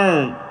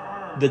confirmed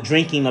the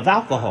drinking of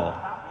alcohol.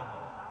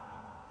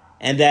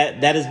 And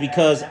that is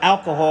because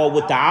alcohol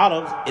with the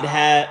Arabs, it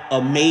had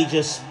a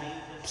major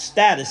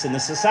status in the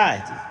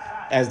society,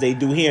 as they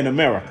do here in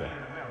America.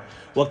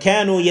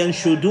 وَكَانُوا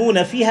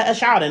يَنْشُدُونَ فِيهَا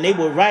أَشْعَارًا, and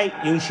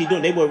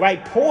they would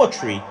write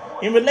poetry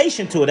in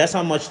relation to it. That's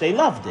how much they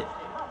loved it.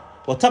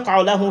 وَتَقْعُ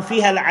لَهُمْ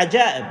فِيهَا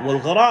الْعَجَائِبُ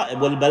وَالْغَرَائِبُ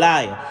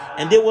وَالْبَلَايَا,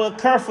 and there will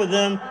occur for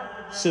them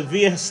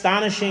severe,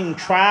 astonishing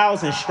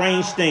trials and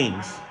strange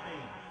things.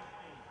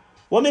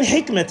 وَمِنْ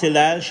حِكْمَةِ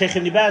اللَّهِ, Shaykh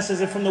Ibn Baz says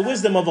that from the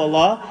wisdom of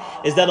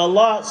Allah is that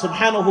Allah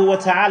subhanahu wa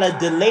ta'ala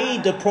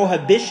delayed the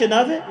prohibition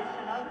of it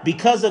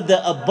because of the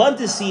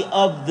abundancy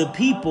of the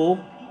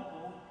people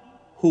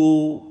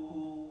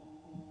who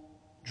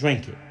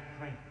drink it.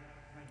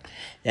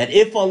 That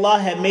if Allah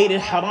had made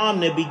it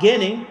haram in the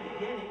beginning,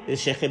 the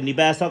Shaykh Ibn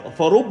Baz talked,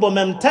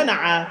 فَرُبَّمَا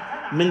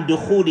امْتَنَعَ مِنْ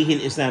دُخُولِهِ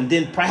الْإِسْلَامِ,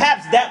 then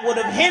perhaps that would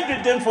have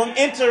hindered them from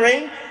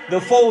entering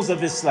the folds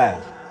of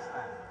Islam.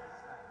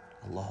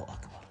 Allahu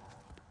Akbar.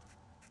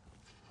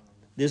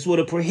 This would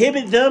have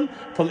prohibited them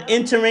from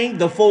entering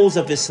the folds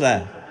of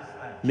Islam.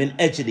 مِنْ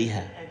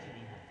أَجْلِهَا.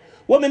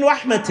 وَمِنْ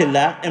رَحْمَةِ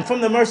اللَّهِ, and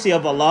from the mercy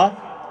of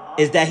Allah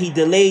is that He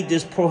delayed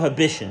this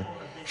prohibition.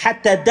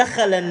 حَتَّى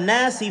دَخَلَ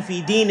النَّاسِ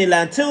فِي دِينِ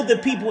اللَّهِ, until the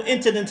people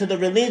entered into the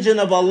religion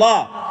of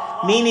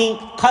Allah, meaning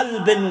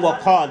قَلْبٍ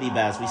وَقَالِبًا,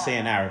 as we say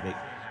in Arabic,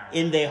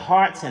 in their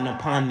hearts and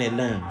upon their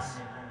limbs.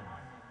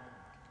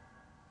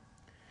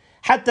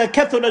 حَتَّى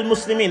كَثُرَ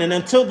الْمُسْلِمِينَ, and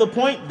until the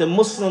point the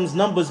Muslims'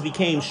 numbers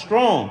became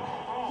strong.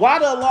 Why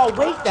did Allah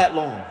wait that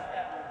long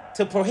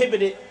to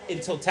prohibit it in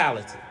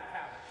totality?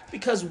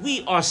 Because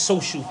we are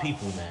social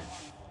people, man.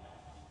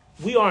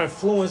 We are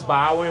influenced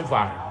by our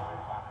environment.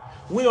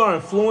 We are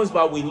influenced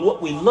by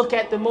what we look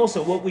at the most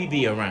and what we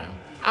be around.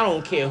 I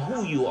don't care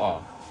who you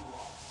are.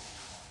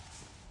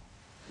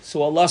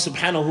 So Allah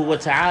subhanahu wa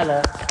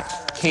ta'ala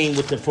came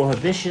with the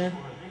prohibition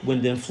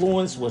when the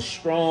influence was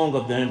strong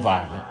of the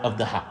environment, of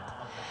the haqq.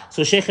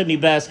 So Shaykh Ibn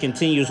Baz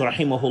continues,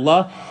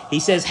 rahimahullah. He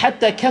says,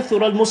 "Hatta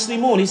kathura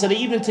al-Muslimun." He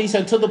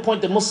said, to the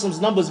point the Muslims'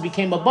 numbers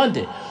became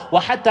abundant. Wa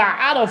hatta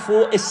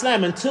arafu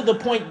Islam, until the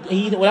point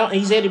he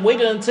said he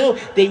waited until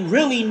they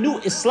really knew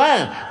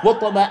Islam. Wa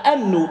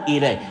taba'annu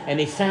ilay, and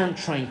they found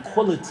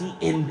tranquility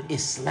in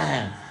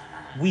Islam.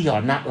 We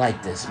are not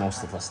like this,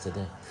 most of us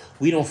today.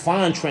 We don't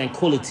find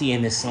tranquility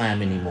in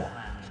Islam anymore.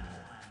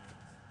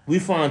 We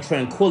find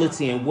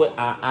tranquility in what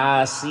our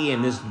eyes see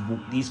and these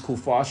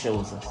kuffar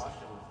shows us.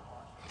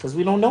 Because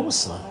we don't know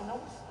Islam.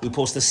 We're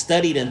supposed to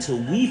study it until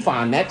we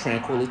find that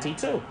tranquility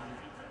too.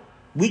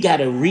 We got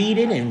to read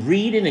it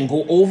and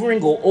go over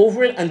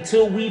it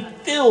until we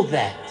feel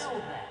that.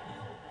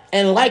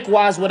 And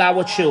likewise with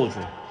our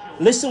children.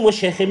 Listen what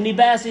Shaykh Ibn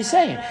Baz is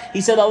saying.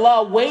 He said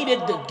Allah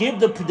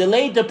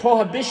delayed the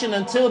prohibition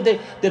until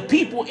the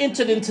people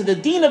entered into the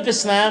deen of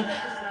Islam,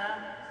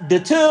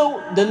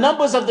 until the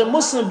numbers of the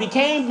Muslims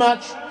became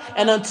much,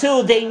 and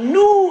until they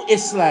knew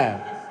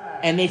Islam.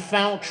 And they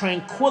found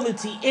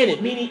tranquility in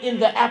it, meaning in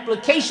the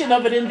application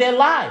of it in their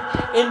life,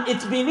 in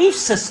its belief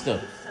system.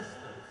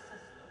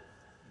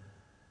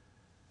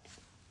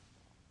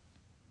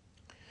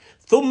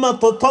 ثم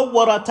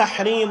تطور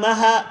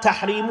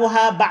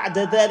تحريمها بعد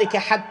ذلك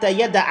حتى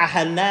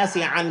يدعها الناس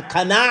عن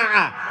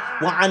قناعة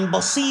وعن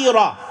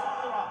بصيرة.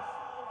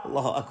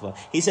 Allahu Akbar.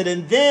 He said,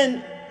 and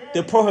then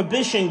the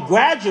prohibition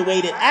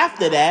graduated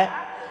after that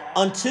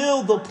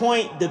until the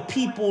point the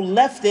people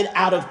left it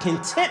out of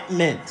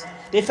contentment.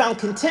 They found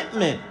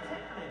contentment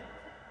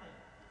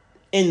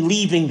in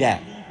leaving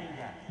that.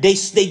 They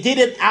did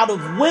it out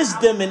of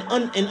wisdom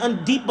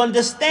and deep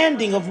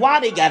understanding of why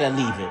they got to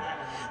leave it.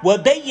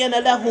 وَبَيَّنَ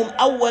لَهُمْ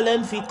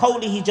أَوَّلًا فِي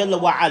قَوْلِهِ جَلَّ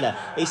وَعَلَى.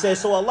 He says,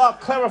 so Allah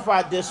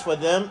clarified this for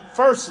them,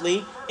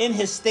 firstly, in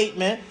His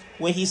statement,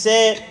 when He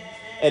said,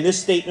 and this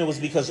statement was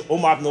because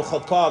Umar ibn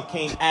Khattab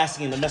came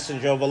asking the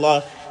Messenger of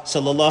Allah,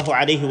 sallallahu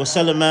alayhi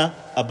wasallam,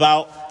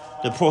 about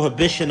the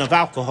prohibition of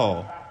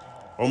alcohol.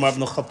 Umar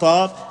ibn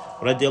Khattab,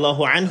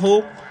 radiallahu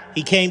anhu,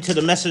 he came to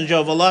the Messenger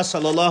of Allah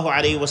sallallahu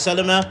alayhi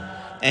wasallam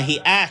and he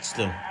asked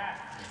him.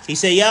 He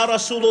said, Ya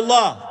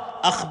Rasulullah,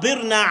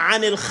 akhbirna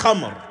anil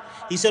khamr.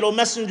 He said, O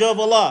Messenger of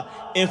Allah,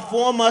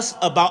 inform us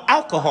about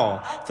alcohol.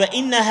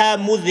 فَإِنَّهَا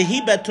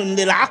مُذْهِبَةٌ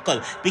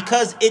لِلْعَقْلِ,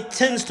 because it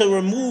tends to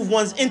remove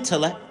one's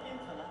intellect.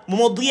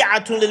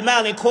 مُضِيعَةٌ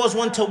لِلْمَالِ, and cause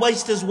one to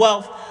waste his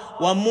wealth.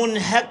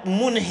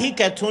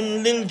 وَمُنْهِكَةٌ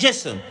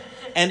لِلْجِسْمِ,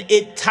 and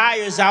it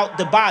tires out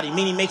the body,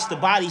 meaning makes the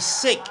body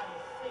sick.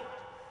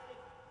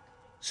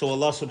 So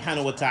Allah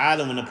subhanahu wa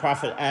ta'ala, when the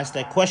Prophet asked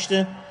that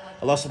question,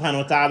 Allah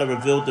subhanahu wa ta'ala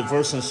revealed the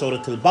verse in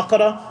Surah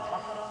Al-Baqarah,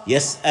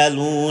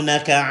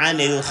 يَسْأَلُونَكَ عَنِ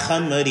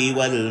الْخَمْرِ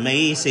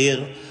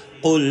وَالْمَيْسِرِ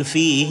قُلْ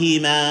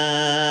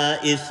فِيهِمَا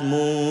إِثْمٌ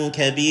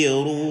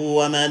كَبِيرٌ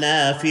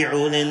وَمَنَافِعُ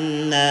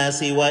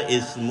لِلنَّاسِ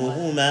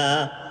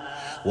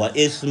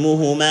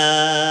وَإِثْمُهُمَا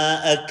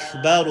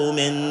أَكْبَرُ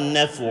مِنْ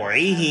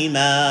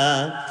نَفْعِهِمَا.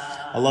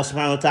 Allah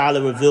subhanahu wa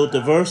ta'ala revealed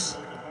the verse.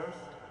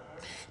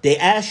 They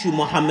ask you,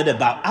 Muhammad,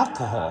 about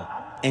alcohol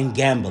and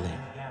gambling.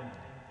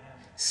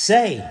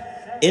 Say,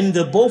 in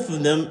the both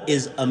of them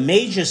is a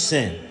major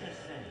sin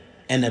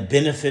and a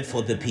benefit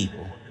for the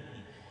people.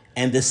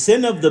 And the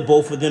sin of the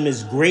both of them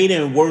is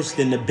greater and worse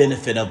than the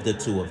benefit of the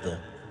two of them.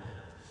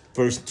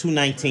 Verse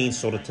 219,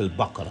 Surah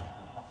Al-Baqarah.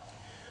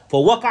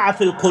 فَوَقَعَ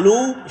فِي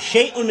الْقُلُوبِ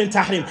شَيْءٌ مِّن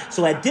تَحْرِيمٍ.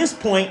 So at this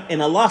point,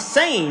 in Allah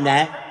saying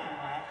that,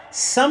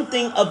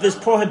 something of this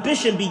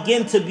prohibition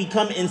began to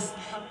become in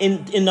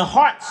the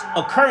hearts,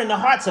 occur in the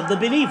hearts of the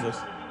believers.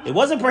 It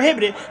wasn't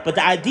prohibited, but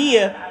the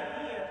idea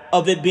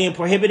of it being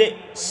prohibited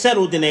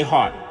settled in their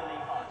heart.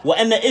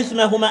 وَأَنَّ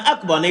إِثْمَهُمَا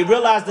أَكْبَرُ, and they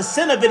realized the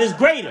sin of it is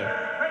greater.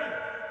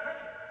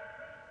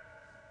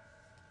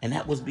 And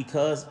that was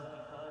because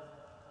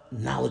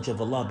knowledge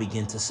of Allah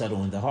began to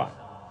settle in the heart.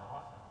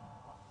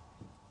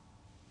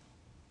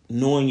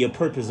 knowing your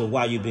purpose of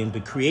why you've been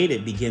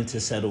created begin to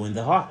settle in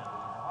the heart.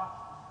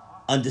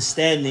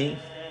 Understanding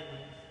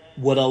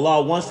what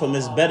Allah wants from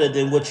us better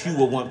than what you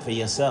would want for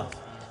yourself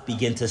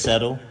begin to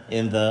settle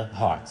in the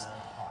hearts.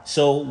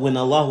 So when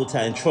Allah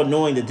Ta'ala,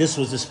 knowing that this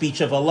was the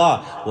speech of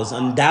Allah, was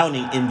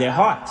undoubting in their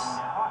hearts.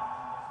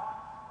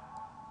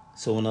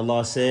 So when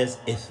Allah says,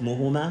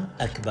 إِثْمُهُمَا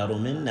أَكْبَرُ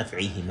مِن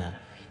نَفْعِهِمَا,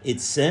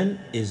 its sin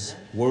is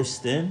worse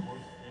than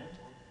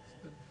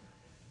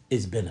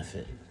its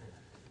benefit.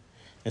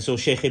 And so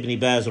Shaykh Ibn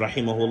Baz,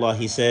 rahimahullah,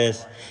 he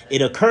says,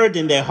 it occurred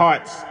in their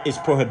hearts its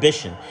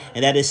prohibition,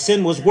 and that its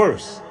sin was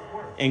worse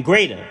and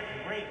greater.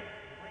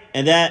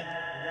 And that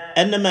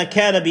أَنَّمَا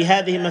كَانَ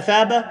بِهَذِهِ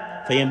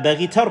مَثَابَةً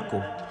فَيَنْبَغِي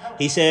تَرْكُهُ.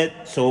 He said,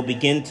 so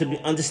begin to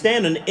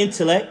understand on the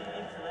intellect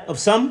of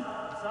some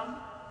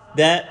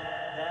that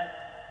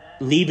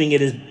leaving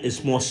it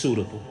is more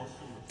suitable.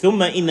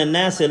 ثُمَّ إِنَّ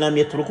النَّاسَ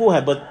لَمْ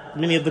يَتْرُكُوهَا. But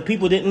many of the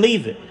people didn't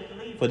leave it.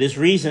 For this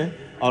reason,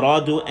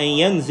 أَرَادُوا أَن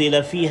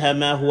يَنْزِلَ فِيهَا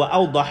مَا هُوَ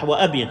أَوْضَحْ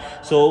وَأَبْيَنْ.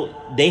 So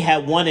they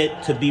had wanted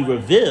to be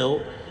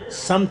revealed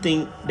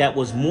something that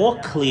was more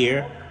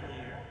clear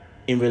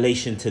in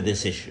relation to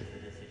this issue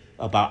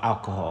about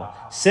alcohol.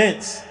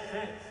 Since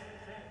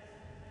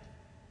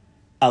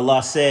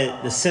Allah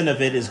said the sin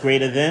of it is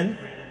greater than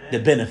the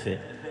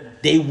benefit,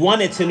 they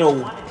wanted to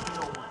know.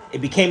 It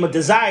became a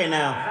desire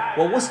now.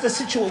 Well, what's the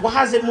situation?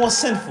 Why is it more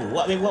sinful?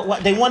 What they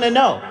want to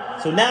know.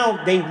 So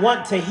now they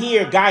want to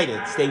hear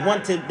guidance. They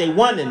want to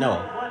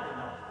know.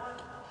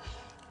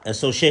 And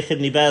so Shaykh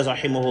Ibn Baz,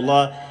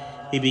 rahimahullah,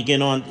 he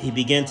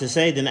began to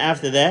say, then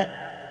after that,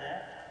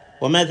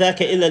 وَمَا ذَاكَ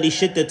إِلَّا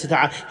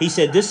لِشِدَّةِ. He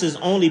said, this is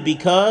only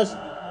because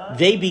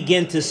they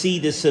begin to see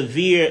the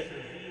severe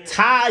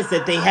ties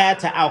that they had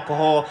to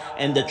alcohol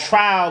and the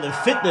trial and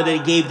fitna that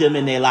it gave them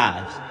in their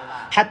lives.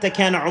 حتى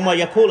كان عمر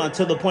يقول,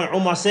 until the point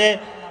Umar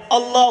said,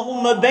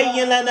 Allahumma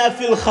bayyin lana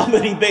fil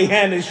khamri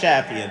bayan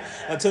shafiyan.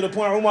 Until the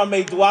point Umar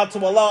made dua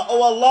to Allah,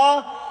 oh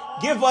Allah,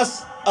 give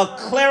us a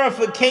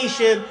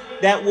clarification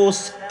that will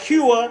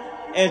cure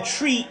and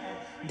treat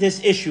this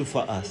issue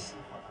for us.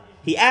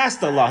 He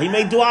asked Allah, he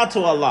made dua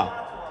to Allah.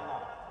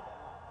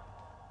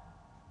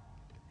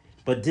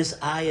 But this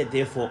ayah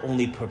therefore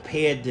only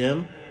prepared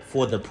them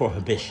for the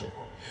prohibition.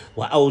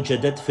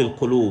 وَأَوْجَدَتْ فِي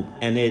الْقُلُوبِ.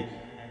 And it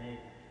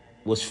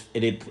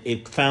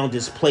found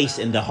its place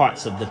in the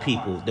hearts of the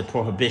people, the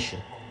prohibition.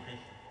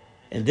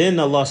 And then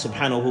Allah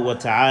subhanahu wa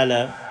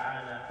ta'ala,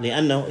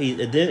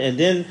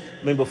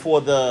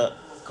 before the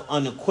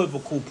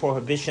unequivocal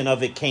prohibition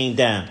of it came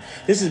down,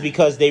 this is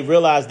because they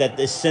realized that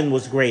this sin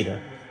was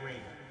greater.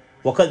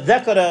 وَقَدْ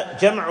ذَكَرَ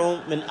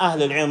جَمْعٌ مِنْ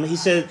أَهْلِ الْعِلْمِ. He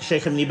said,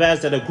 Shaykh Ibn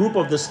Baz, that a group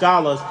of the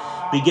scholars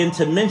begin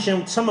to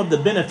mention some of the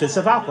benefits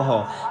of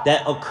alcohol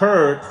that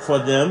occurred for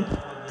them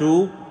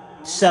through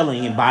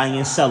selling and buying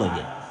and selling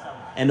it,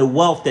 and the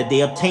wealth that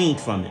they obtained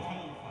from it,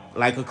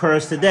 like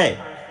occurs today,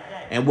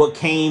 and what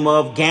came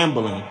of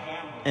gambling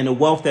and the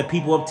wealth that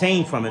people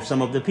obtained from it, some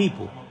of the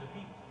people,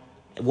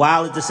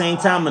 while at the same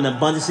time an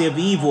abundance of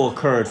evil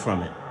occurred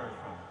from it.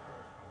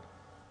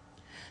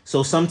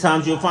 So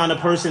sometimes you'll find a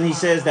person, he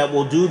says, that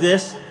will do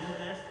this,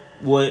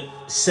 would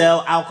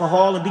sell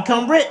alcohol and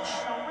become rich,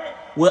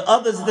 where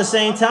others at the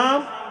same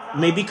time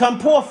may become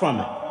poor from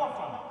it,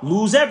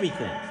 lose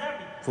everything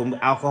from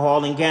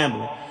alcohol and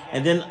gambling.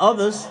 And then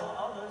others,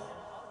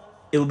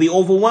 it will be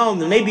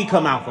overwhelmed and they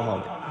become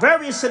alcoholic.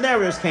 Various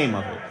scenarios came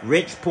of it.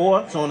 Rich,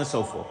 poor, so on and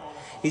so forth.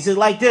 He says,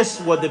 like this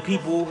were the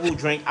people who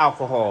drank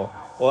alcohol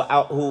or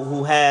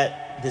who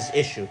had this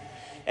issue.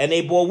 And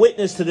they bore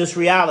witness to this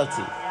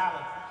reality.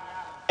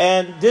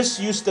 And this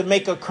used to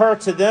make occur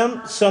to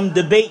them some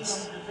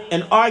debates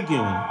and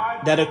arguing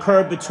that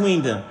occurred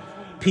between them.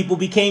 People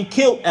became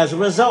killed as a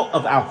result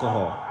of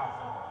alcohol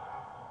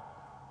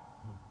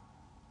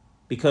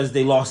because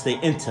they lost their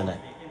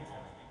intellect.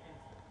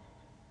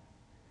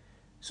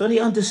 So they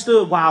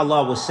understood why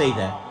Allah would say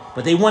that.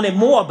 But they wanted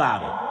more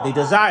about it. They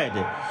desired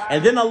it.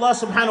 And then Allah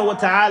subhanahu wa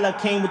ta'ala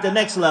came with the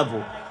next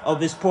level of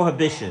this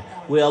prohibition,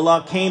 where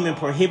Allah came and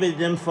prohibited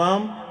them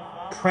from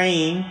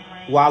praying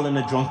while in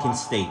a drunken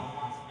state.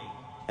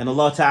 And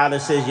Allah ta'ala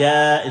says,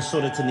 Ya, in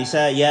Surah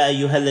An-Nisa, Ya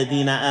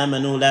ayyuhalladhina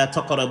amanu la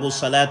taqrabu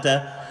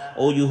salata.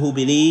 O you who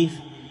believe,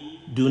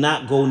 do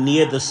not go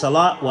near the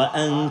salat. Wa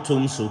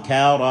antum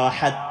sukara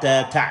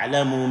hatta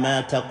ta'lamu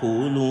ma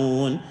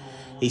taqulun.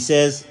 He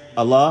says,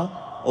 Allah,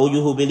 O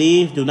you who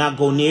believe, do not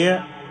go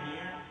near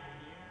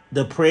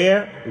the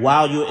prayer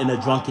while you're in a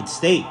drunken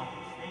state,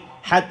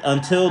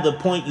 until the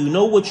point you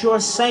know what you're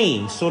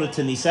saying. Surah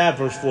An-Nisa,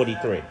 verse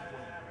 43.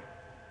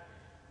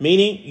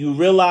 Meaning, you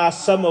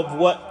realize some of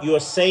what you're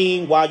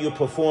saying while you're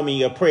performing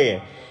your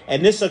prayer.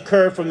 And this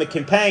occurred from the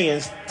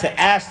companions to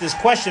ask this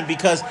question,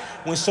 because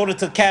when Surah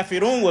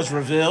Al-Kafirun was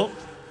revealed,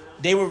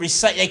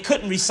 they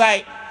couldn't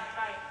recite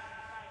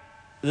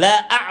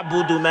La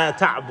a'budu ma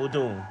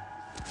ta'budun.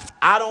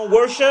 I don't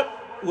worship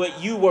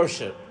what you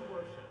worship.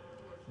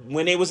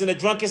 When they was in a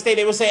drunken state,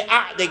 they would say,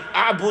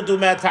 A'budu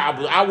ma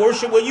ta'budu. I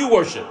worship what you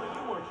worship.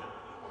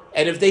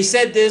 And if they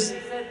said this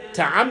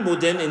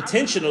ta'ammudan,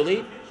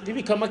 intentionally, they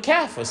become a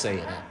kafir saying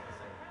that.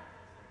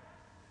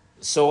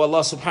 So Allah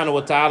subhanahu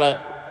wa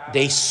ta'ala,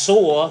 they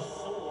saw,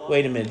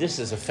 wait a minute, this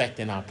is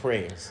affecting our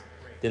prayers.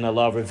 Then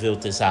Allah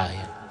revealed this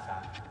ayah,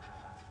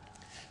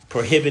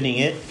 prohibiting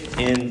it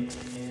in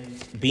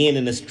being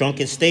in this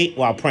drunken state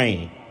while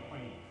praying.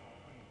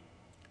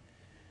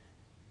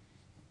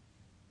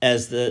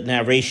 As the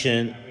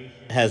narration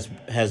has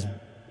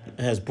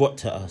brought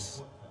to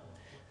us.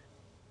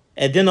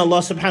 And then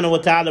Allah subhanahu wa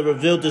ta'ala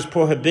revealed this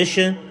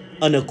prohibition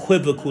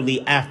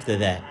unequivocally after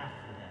that.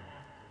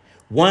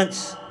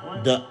 Once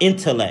the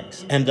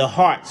intellects and the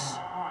hearts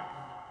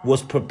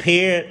was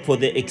prepared for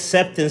the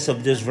acceptance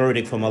of this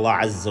verdict from Allah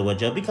Azza wa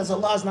Jalla, because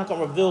Allah is not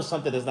going to reveal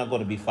something that's not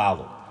going to be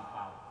followed.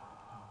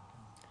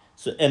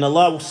 So, and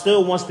Allah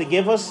still wants to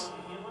give us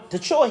the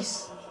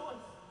choice.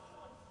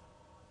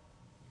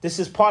 This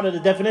is part of the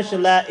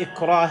definition, La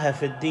ikraha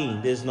fi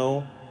din. There's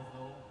no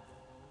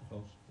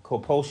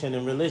compulsion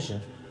in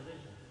religion.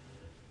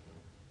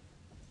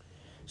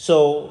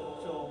 So,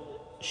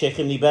 Shaykh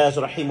Ibn Baz,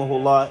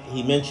 rahimahullah,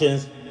 he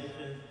mentions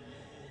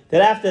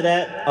that after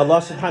that,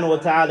 Allah subhanahu wa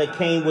ta'ala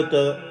came with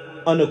the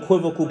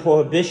unequivocal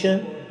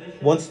prohibition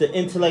once the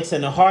intellects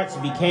and the hearts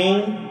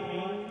became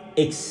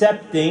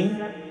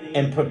accepting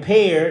and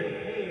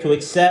prepared to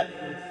accept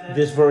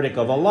this verdict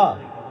of Allah.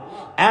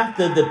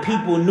 After the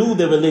people knew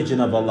the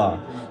religion of Allah,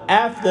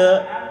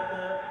 after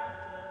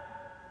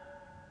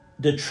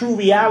the true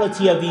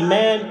reality of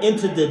Iman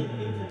entered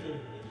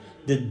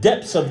the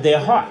depths of their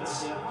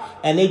hearts,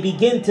 and they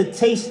begin to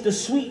taste the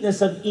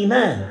sweetness of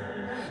Iman.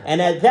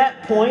 And at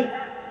that point,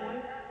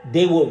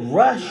 they would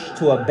rush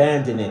to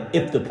abandon it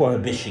if the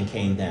prohibition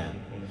came down.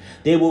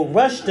 They would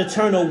rush to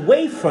turn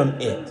away from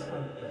it.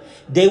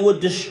 They would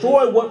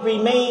destroy what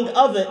remained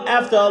of it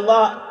after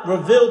Allah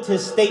revealed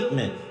His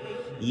statement.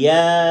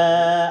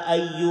 يا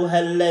أيها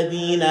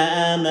الذين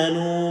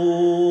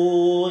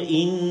آمنوا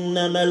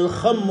إنما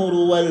الخمر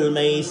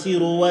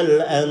والميسر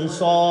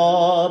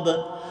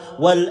والأنصاب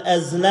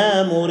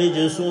والأزلام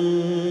رجس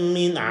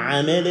من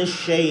عمل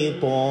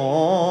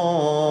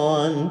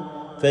الشيطان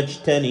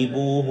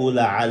فاجتنبوه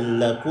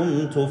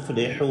لعلكم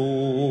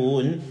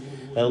تفلحون.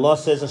 Allah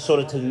says in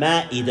Surah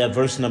Al-Ma'idah,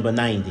 verse number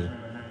 90,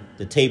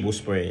 the table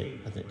spread,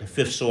 I think the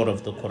 5th surah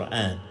of the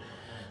Quran.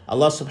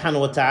 Allah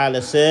subhanahu wa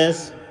ta'ala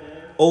says,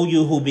 O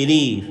you who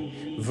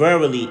believe,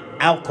 verily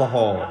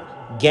alcohol,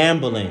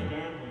 gambling,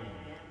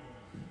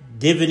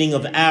 divining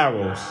of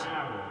arrows,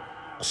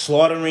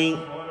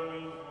 slaughtering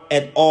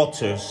at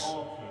altars,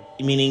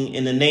 meaning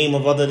in the name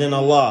of other than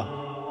Allah,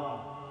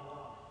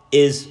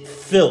 is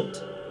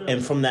filth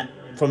and from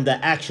the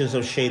actions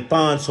of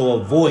shaitan, so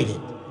avoid it,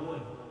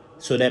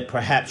 so that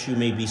perhaps you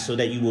may be, so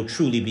that you will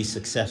truly be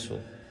successful.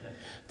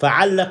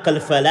 فَعَلَّقَ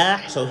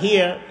الْفَلَاحِ. So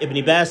here,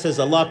 Ibn Baz says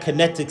Allah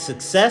connected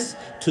success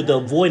to the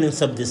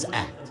avoidance of this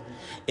act,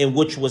 in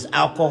which was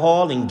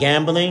alcohol and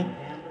gambling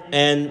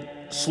and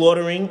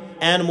slaughtering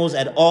animals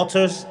at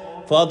altars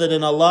for other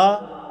than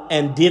Allah,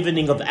 and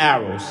divining of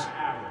arrows,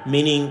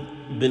 meaning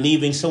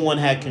believing someone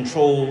had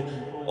control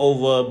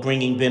over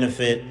bringing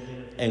benefit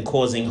and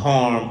causing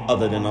harm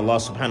other than Allah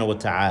subhanahu wa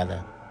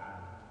ta'ala.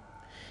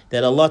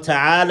 That Allah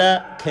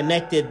ta'ala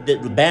connected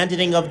the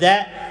abandoning of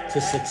that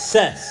to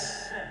success.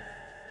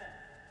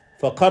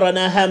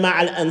 فَقَرَنَاهَا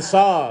مَعَ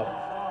الْأَنصَارِ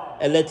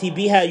الَّتِي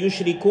بِهَا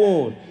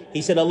يُشْرِكُونَ.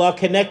 He said Allah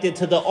connected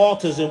to the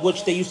altars in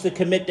which they used to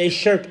commit their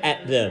shirk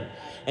at them.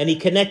 And He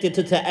connected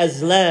to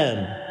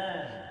azlam,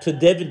 to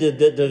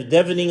the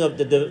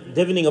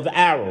divining of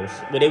arrows,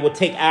 where they would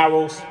take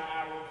arrows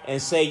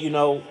and say, you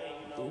know,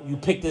 you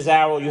pick this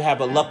arrow, you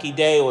have a lucky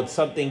day, or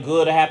something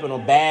good to happen, or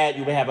bad,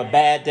 you would have a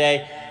bad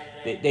day.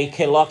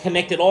 Allah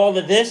connected all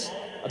of this,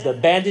 the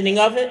abandoning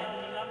of it,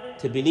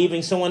 to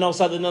believing someone else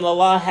other than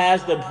Allah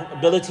has the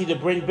ability to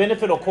bring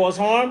benefit or cause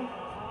harm,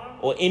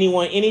 or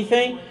anyone,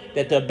 anything,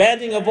 that the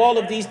abandoning of all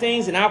of these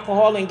things, and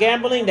alcohol and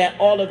gambling, that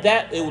all of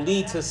that, it will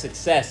lead to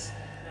success.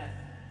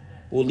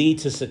 Will lead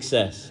to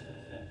success.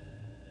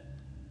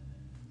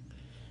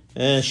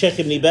 And Shaykh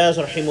Ibn Baz,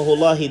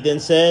 rahimahullah, he then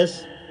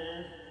says,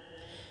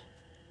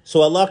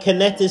 so Allah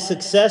connected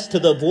success to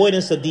the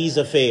avoidance of these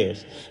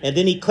affairs. And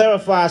then He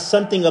clarifies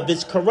something of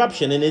its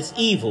corruption and its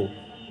evil.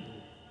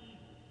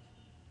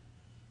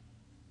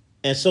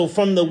 And so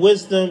from the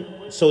wisdom,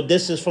 so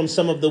this is from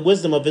some of the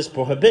wisdom of its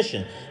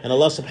prohibition. And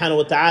Allah subhanahu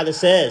wa ta'ala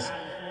says,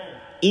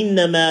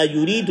 إِنَّمَا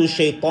يُرِيدُ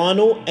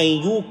الشَّيْطَانُ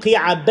أَن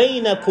يُوقِعَ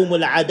بَيْنَكُمُ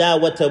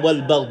الْعَدَاوَةَ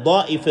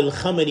وَالْبَغْضَاءِ فِي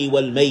الْخَمْرِ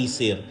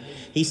وَالْمَيْسِرِ.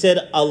 He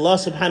said, Allah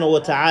subhanahu wa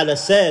ta'ala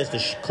says,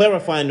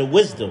 clarifying the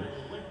wisdom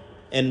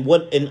and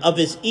of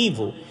its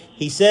evil.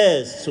 He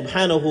says,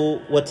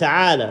 subhanahu wa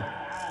ta'ala,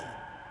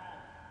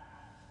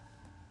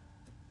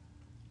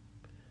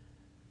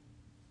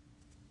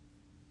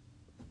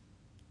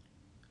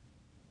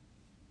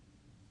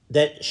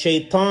 that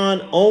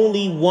shaitan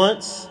only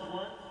wants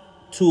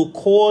to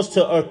cause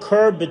to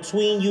occur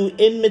between you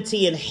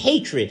enmity and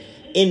hatred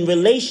in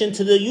relation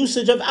to the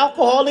usage of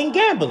alcohol and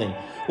gambling.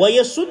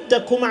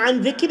 وَيَسُدَّكُمْ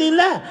عَنْ ذِكْرِ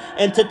اللَّهِ,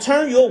 and to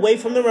turn you away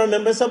from the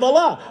remembrance of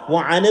Allah.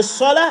 وَعَنِ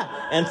الصَّلَاةِ,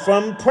 and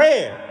from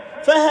prayer.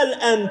 فَهَلْ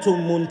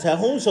أَنْتُمْ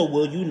مُنْتَهُونَ, so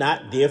will you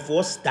not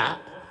therefore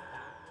stop?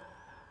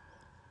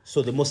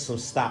 So the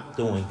Muslims stopped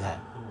doing that.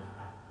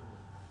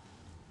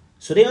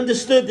 So they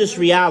understood this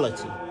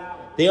reality.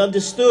 They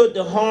understood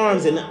the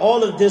harms, and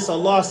all of this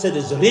Allah said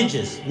is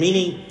rijis,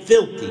 meaning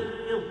filthy.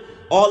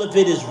 All of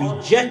it is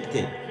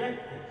rejected.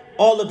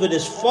 All of it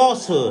is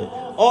falsehood.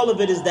 All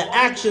of it is the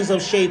actions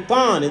of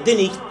shaitan. And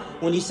then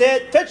when he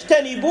said,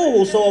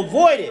 فَاجْتَنِبُوهُ, so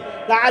avoid it,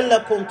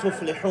 لَعَلَّكُمْ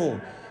تُفْلِحُونَ,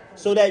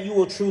 so that you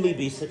will truly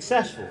be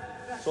successful.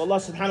 So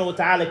Allah subhanahu wa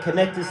ta'ala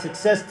connected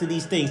success to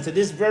these things. To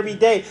this very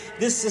day,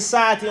 this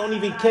society don't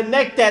even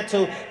connect that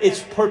to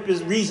its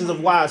purpose, reasons of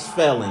why it's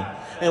failing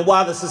and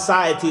why the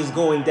society is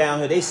going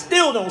downhill. They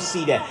still don't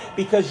see that,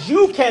 because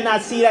you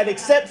cannot see that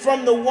except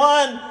from the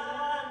one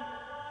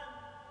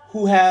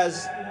who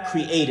has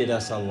created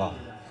us, Allah.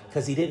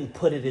 Because he didn't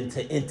put it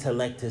into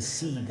intellect to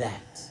see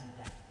that.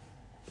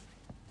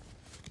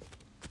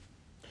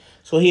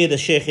 So here the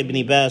Shaykh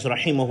Ibn Baz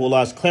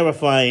rahimahullah is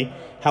clarifying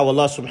how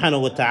Allah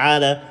subhanahu wa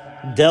ta'ala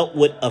dealt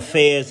with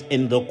affairs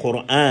in the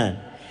Quran.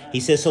 He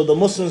says, so the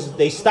Muslims,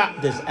 they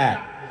stopped this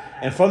act.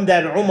 And from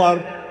that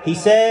Umar, he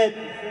said,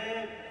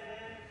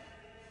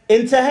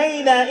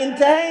 Intahayna,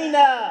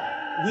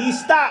 we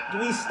stopped.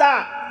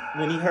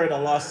 When he heard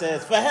Allah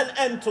says, فَهَلْ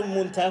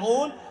أَنْتُمْ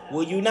مُنْتَهُونَ,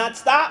 will you not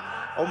stop?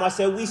 Umar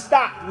said, we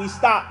stopped.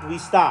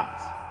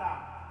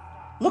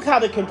 Look how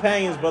the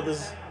companions,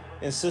 brothers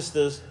and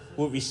sisters,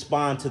 would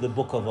respond to the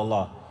book of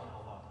Allah.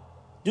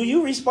 Do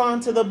you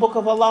respond to the book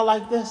of Allah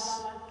like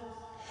this?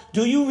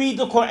 Do you read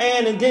the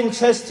Quran and then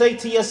just say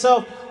to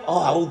yourself,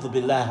 oh, a'udhu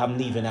billah, I'm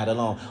leaving that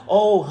alone.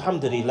 Oh,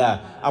 alhamdulillah,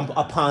 I'm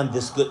upon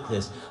this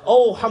goodness.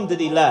 Oh,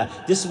 alhamdulillah,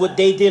 this is what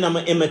they did, I'm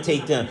going to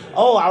imitate them.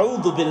 Oh,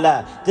 a'udhu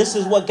billah, this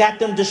is what got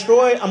them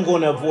destroyed, I'm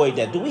going to avoid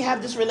that. Do we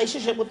have this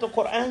relationship with the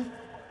Quran?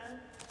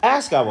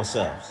 Ask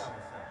ourselves.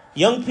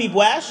 Young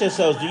people, ask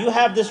yourselves, do you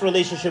have this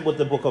relationship with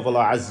the book of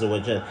Allah Azza wa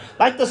Jal?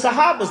 Like the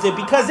Sahabas did,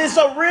 because it's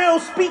a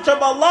real speech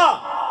of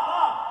Allah.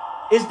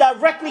 It's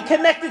directly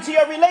connected to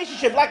your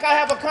relationship. Like I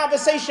have a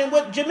conversation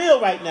with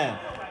Jamil right now.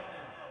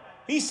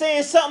 He's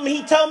saying something,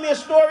 he tell me a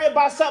story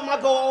about something, I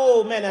go,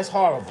 oh man, that's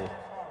horrible.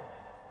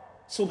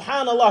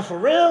 Subhanallah, for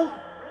real?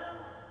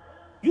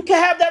 You can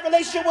have that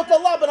relationship with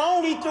Allah, but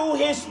only through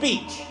his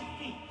speech.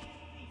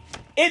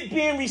 It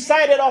being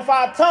recited off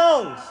our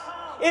tongues.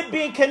 It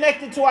being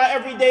connected to our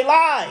everyday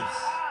lives.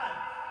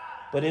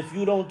 But if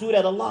you don't do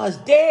that, Allah is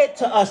dead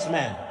to us,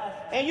 man.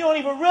 And you don't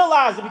even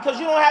realize it because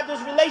you don't have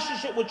this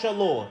relationship with your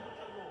Lord.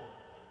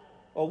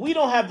 Or we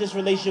don't have this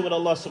relationship with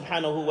Allah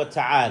subhanahu wa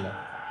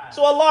ta'ala.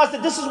 So Allah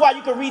said, this is why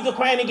you can read the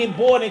Quran and get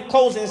bored and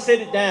close it and sit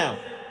it down.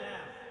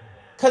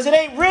 Because it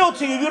ain't real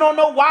to you. You don't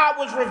know why it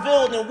was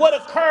revealed and what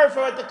occurred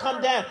for it to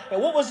come down.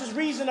 And what was his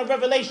reason of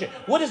revelation?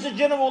 What is the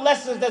general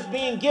lessons that's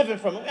being given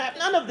from it? We have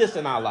none of this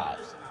in our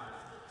lives.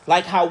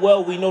 Like how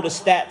well we know the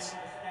stats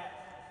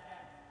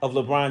of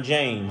LeBron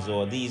James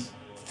or these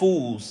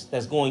fools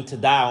that's going to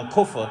die on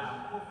kufr.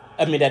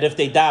 I mean, that if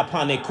they die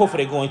upon their kufr,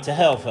 they're going to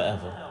hell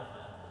forever.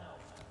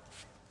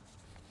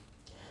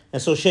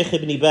 And so Shaykh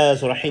Ibn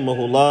Baz,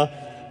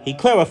 rahimahullah, he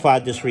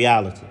clarified this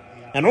reality.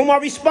 And Umar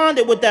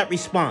responded with that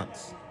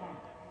response.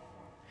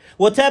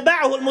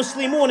 وَتَابَعَهُ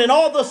الْمُسْلِمُونَ, and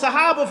all the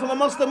Sahaba from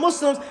amongst the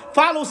Muslims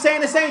followed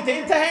saying the same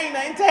thing.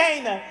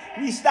 Intahayna.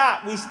 We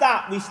stop.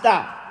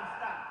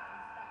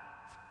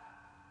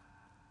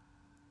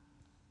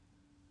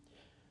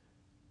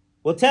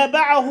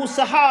 وَتَابَعَهُ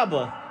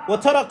الصَّحَابَةُ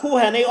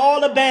وَتَرَكُوهَا, and they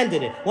all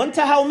abandoned it.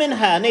 وَانْتَهَوْا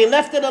مِنْهَا, and they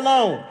left it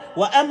alone.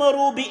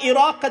 وَأَمَرُوا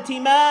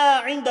بِإِرَاقَةِ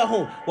مَا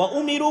عِنْدَهُمْ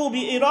وَأُمِرُوا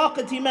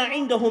بِإِرَاقَةِ مَا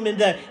عِنْدَهُمْ in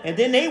that. And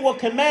then they were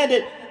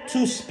commanded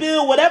to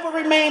spill whatever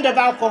remained of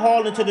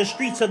alcohol into the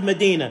streets of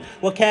Medina.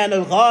 وَكَانَ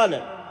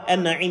الْغَالِبُ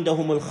أَنَّ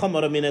عِنْدَهُمُ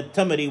الْخَمْرَ مِنَ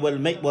التَّمْرِ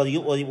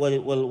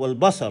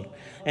وَالْبَصَرِ.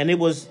 And it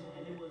was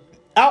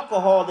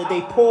alcohol that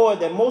they poured,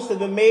 that most of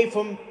them made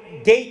from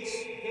dates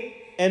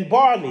and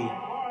barley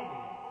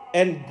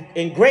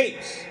and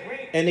grapes.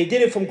 And they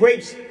did it from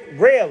grapes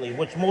rarely,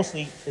 which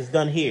mostly is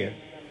done here.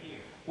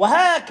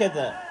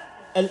 وَهَكَذَا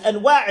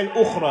الْأَنْوَاعِ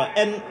الْأُخْرَى,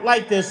 and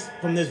like this,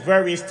 from these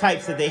various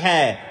types that they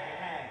had.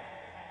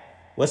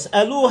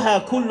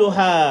 وَاسْأَلُوهَا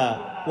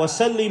كُلُّهَا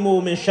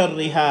وَسَلِّمُوا مِنْ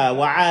شَرِّهَا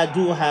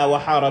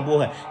وَعَادُوهَا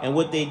وَحَارَبُوهَا. And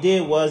what they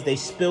did was they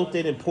spilt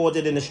it and poured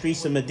it in the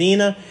streets of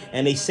Medina,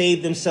 and they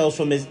saved themselves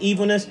from its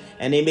evilness,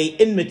 and they made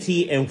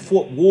enmity and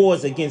fought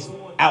wars against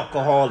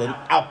alcohol and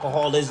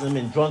alcoholism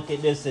and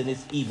drunkenness and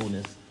its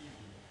evilness.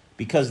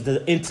 Because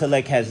the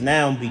intellect has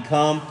now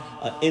become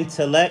an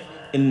intellect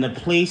in the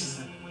place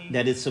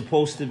that it's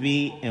supposed to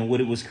be and what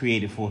it was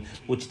created for,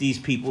 which these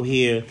people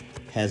here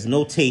has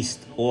no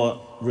taste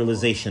or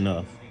realization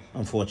of,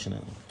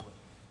 unfortunately.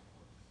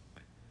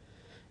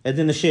 And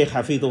then the Shaykh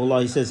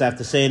Hafidhullah, he says,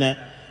 after saying that,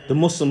 the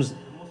Muslims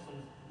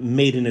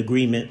made an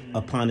agreement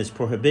upon its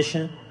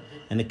prohibition,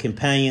 and the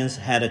companions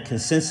had a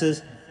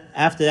consensus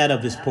after that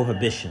of its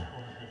prohibition.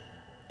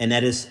 And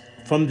that is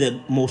from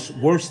the most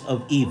worst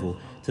of evil,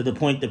 to the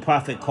point the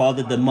Prophet called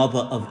it the mother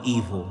of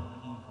evil.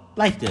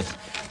 Like this.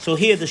 So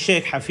here the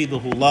Shaykh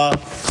Hafidhullah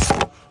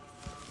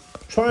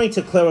trying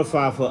to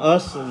clarify for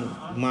us, and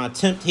my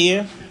attempt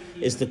here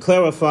is to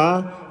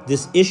clarify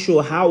this issue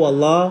of how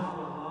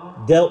Allah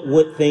dealt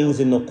with things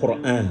in the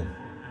Quran.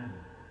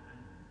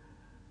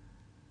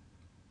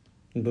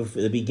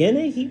 Before the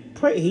beginning, he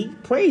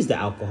praised the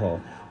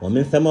alcohol.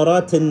 وَمِن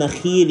ثَمَرَاتِ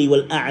النَّخِيلِ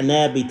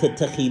وَالْأَعْنَابِ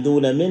تَتَّخِذُونَ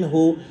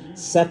مِنْهُ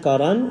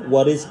سَكَرًا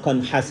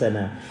وَرِزْقًا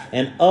حَسَنًا.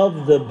 And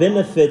of the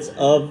benefits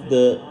of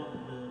the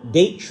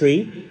date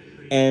tree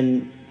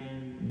and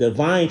the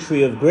vine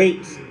tree of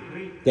grapes,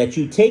 that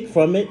you take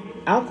from it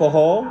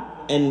alcohol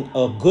and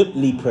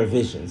goodly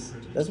provisions.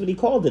 That's what he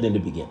called it in the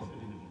beginning.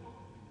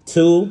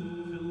 2,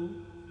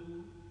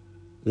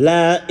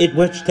 La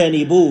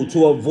itwajtanibu,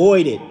 to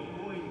avoid it.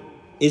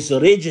 It's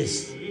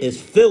rijis, it's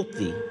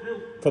filthy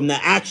from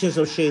the actions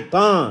of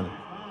shaitan.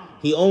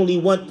 He only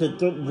wants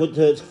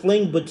to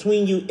fling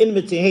between you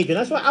enmity and hatred.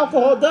 That's what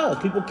alcohol does.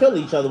 People kill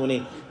each other when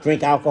they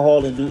drink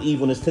alcohol and do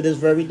evilness to this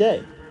very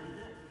day.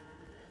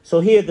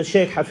 So here the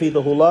Shaykh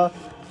Hafidhullah,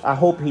 I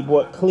hope he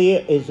brought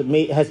clear,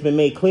 has been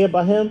made clear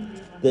by him,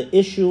 the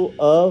issue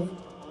of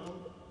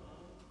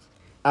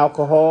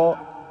alcohol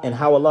and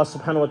how Allah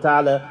subhanahu wa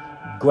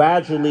ta'ala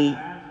gradually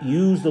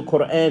used the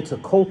Quran to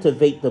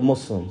cultivate the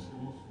Muslims.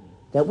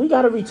 That we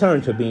got to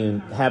return to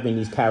having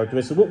these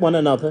characteristics with one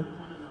another,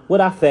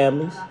 with our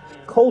families,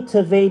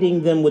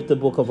 cultivating them with the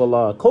Book of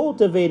Allah,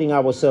 cultivating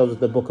ourselves with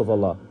the Book of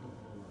Allah.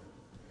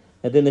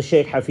 And then the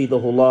Shaykh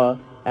Hafidhullah,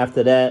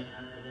 after that,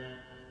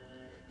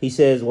 he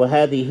says,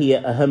 وَهَذِهِ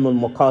هِيَ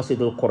أَهَمُّ الْمَقَاصِدِ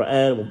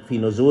الْقُرْآنِ فِي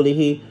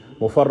نُزُولِهِ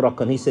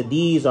مُفَرَّقًا. He said,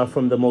 these are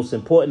from the most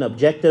important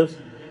objectives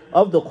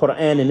of the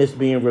Quran, and it's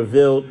being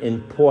revealed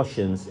in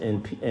portions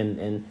and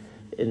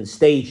in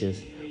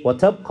stages.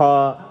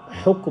 وَتَبْقَى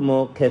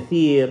حُكْمُ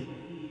كَثِيرٌ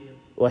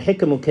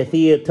وَحِكْمُ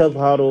كَثِيرٌ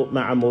تَظْهَرُ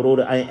مَعَ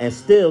مُرُورِ. And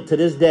still, to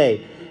this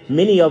day,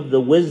 many of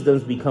the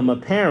wisdoms become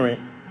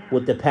apparent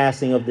with the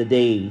passing of the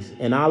days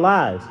in our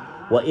lives.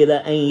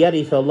 وَإِلَى أَنْ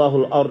يَرِثَ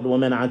اللَّهُ الْأَرْضَ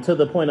وَمَنْ. Until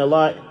the point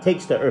Allah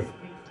takes the earth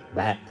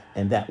back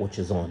and that which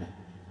is on it.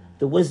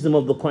 The wisdom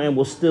of the Quran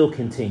will still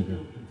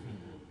continue.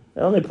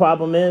 The only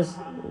problem is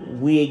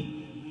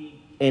we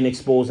ain't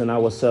exposing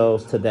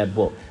ourselves to that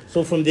book.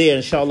 So from there,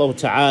 inshallah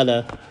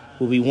ta'ala,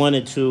 what we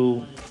wanted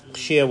to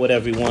share with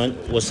everyone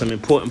was some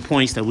important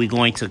points that we're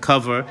going to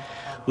cover.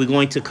 We're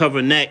going to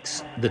cover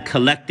next the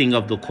collecting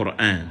of the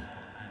Quran.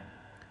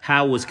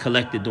 How it was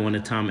collected during the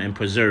time and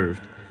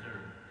preserved.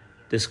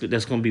 That's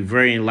going to be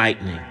very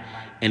enlightening.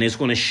 And it's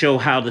going to show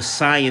how the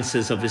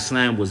sciences of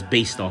Islam was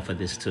based off of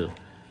this too.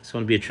 It's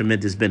going to be a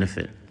tremendous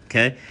benefit.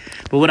 Okay?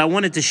 But what I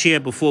wanted to share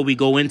before we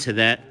go into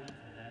that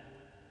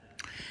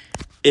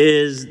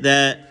is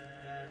that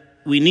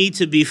we need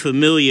to be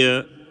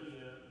familiar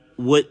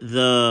with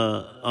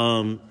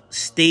the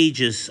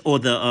stages or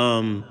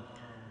the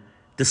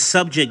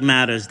subject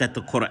matters that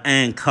the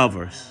Quran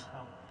covers.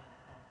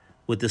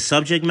 With the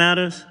subject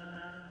matters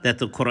that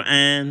the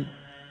Quran,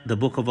 the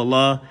Book of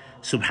Allah,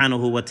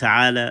 subhanahu wa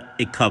ta'ala,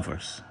 it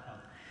covers.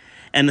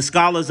 And the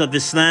scholars of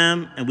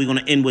Islam, and we're going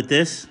to end with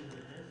this,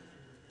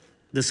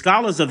 the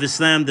scholars of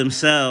Islam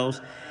themselves,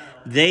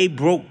 they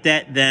broke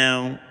that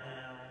down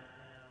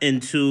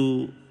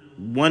into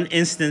one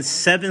instance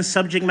 7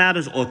 subject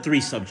matters or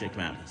 3 subject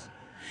matters.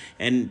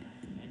 And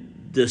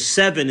the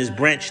 7 is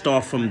branched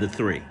off from the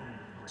 3.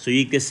 So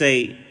you could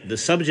say the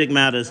subject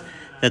matters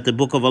that the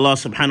Book of Allah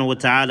subhanahu wa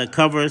ta'ala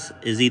covers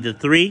is either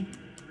 3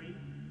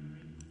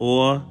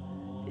 or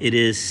it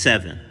is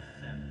 7.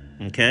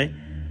 Okay?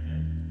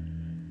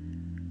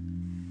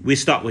 We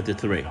start with the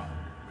 3.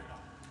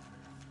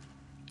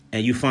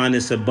 And you find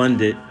this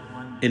abundant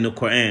in the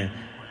Quran.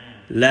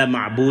 La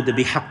ma'buda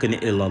bihaqqin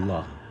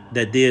illallah.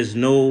 That there's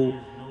no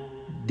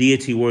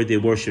deity worthy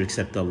of worship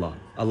except Allah.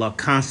 Allah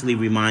constantly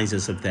reminds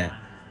us of that.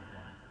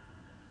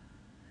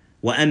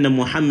 Wa anna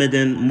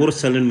Muhammadan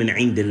mursalun min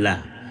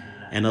indillah.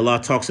 And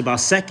Allah talks about,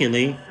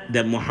 secondly,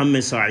 that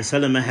Muhammad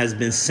ﷺ has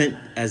been sent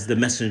as the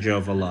messenger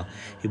of Allah.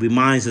 He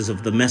reminds us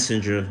of the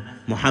messenger,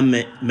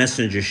 Muhammad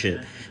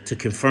messengership, to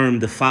confirm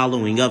the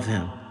following of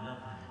him.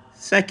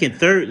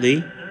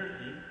 Thirdly,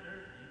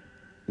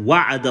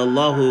 wa'ada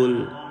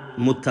Allahul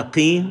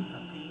muttaqeen,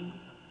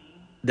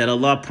 that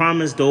Allah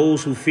promised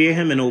those who fear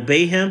him and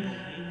obey him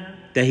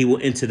that he will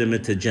enter them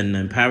into Jannah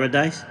in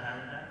paradise.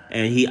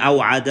 And he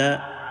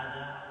aw'ada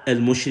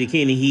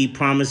al-mushrikeen, he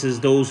promises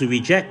those who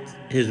reject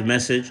his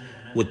message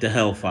with the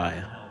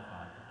hellfire.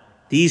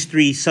 These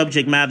 3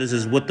 subject matters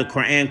is what the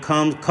Quran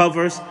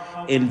covers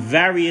in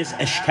various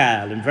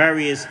ashkal, in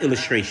various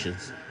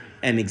illustrations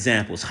and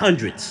examples.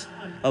 Hundreds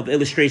of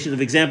illustrations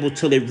of examples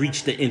till it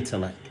reach the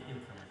intellect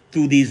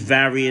through these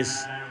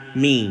various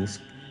means.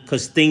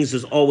 Because things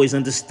is always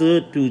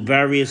understood through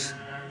various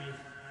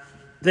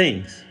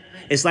things.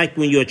 It's like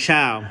when you're a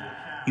child,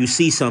 you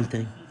see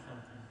something,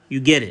 you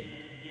get it.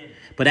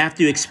 But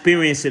after you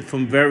experience it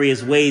from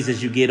various ways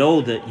as you get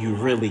older, you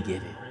really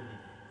get it.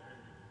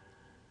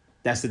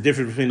 That's the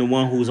difference between the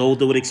one who's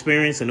older with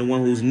experience and the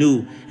one who's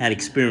new at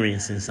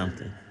experiencing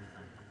something.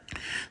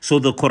 So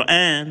the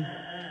Quran,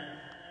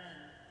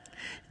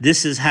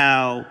 this is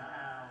how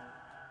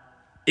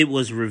it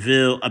was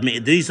revealed. I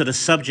mean, these are the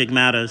subject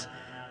matters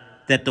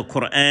that the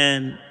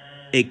Quran,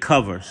 it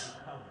covers.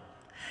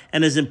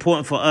 And it's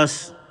important for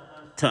us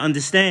to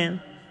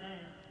understand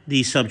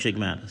these subject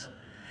matters.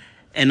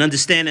 And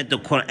understand that the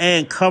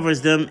Quran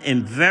covers them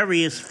in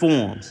various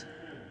forms.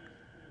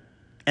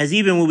 As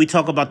even when we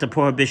talk about the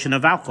prohibition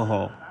of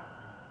alcohol,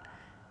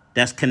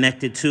 that's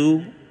connected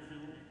to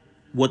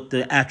what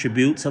the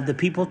attributes of the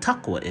people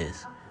taqwa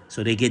is.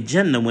 So they get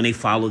Jannah when they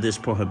follow this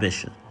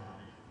prohibition.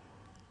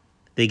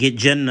 They get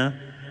Jannah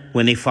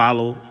when they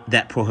follow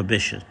that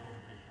prohibition.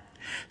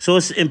 So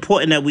it's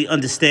important that we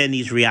understand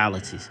these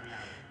realities.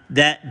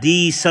 That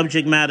these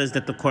subject matters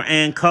that the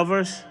Quran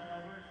covers,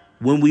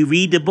 when we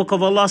read the book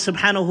of Allah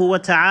subhanahu wa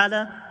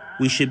ta'ala,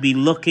 we should be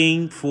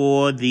looking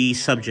for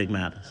these subject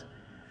matters.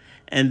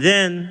 And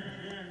then,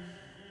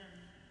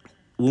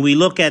 when we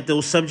look at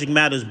those subject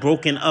matters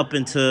broken up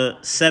into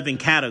 7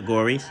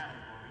 categories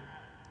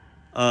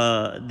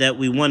that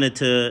we wanted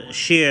to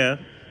share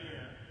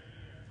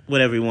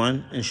with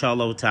everyone,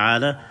 inshallah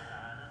ta'ala.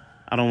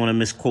 I don't want to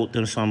misquote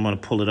them, so I'm going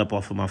to pull it up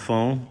off of my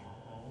phone.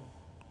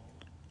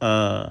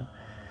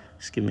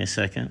 Just give me a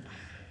second.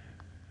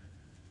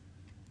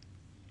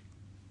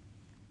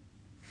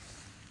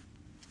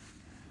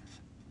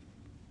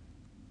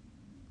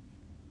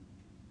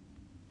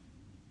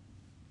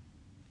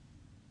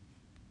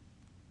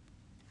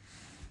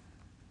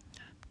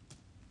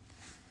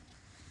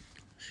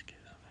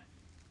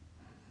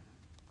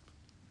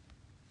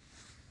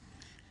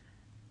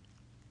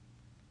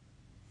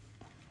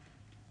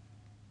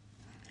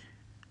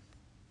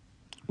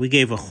 We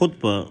gave a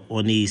khutbah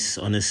on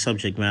this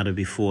subject matter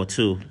before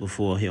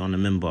here on the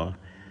minbar.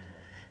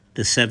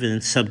 The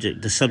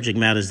subject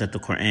matters that the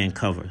Quran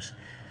covers.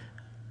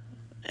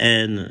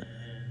 And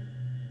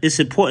it's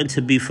important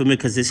to be familiar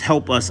because this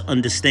helps us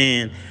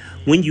understand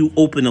when you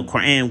open the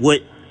Quran,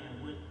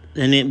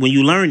 and then when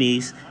you learn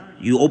these,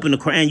 you open the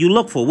Quran, you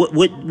look for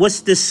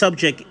what's this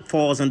subject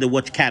falls under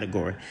which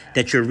category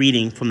that you're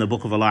reading from the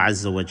book of Allah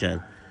Azza wa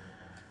Jal.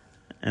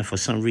 And for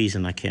some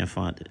reason I can't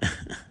find it.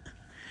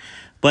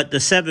 But the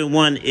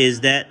 7th is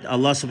that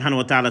Allah subhanahu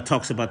wa ta'ala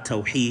talks about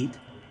Tawheed.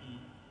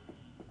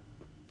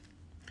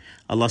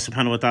 Allah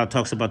subhanahu wa ta'ala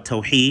talks about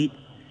Tawheed.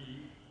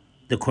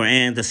 The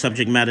Quran, the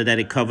subject matter that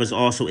it covers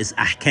also is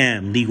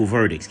ahkam, legal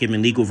verdicts,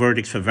 giving legal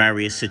verdicts for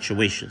various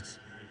situations.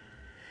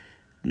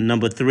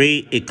 Number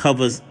 3, it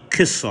covers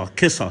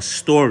qisas,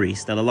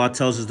 stories, that Allah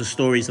tells us the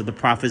stories of the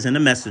prophets and the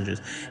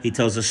messengers. He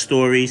tells us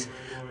stories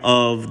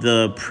of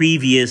the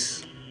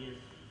previous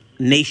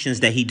nations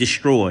that he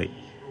destroyed,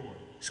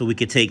 so we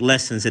could take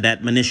lessons and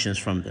admonitions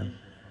from them.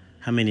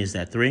 How many is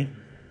that? 3?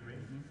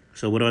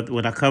 So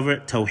what I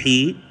covered?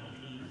 Tawheed,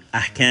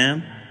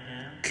 ahkam,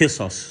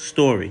 qisas,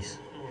 stories.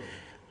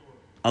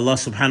 Allah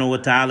subhanahu wa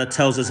ta'ala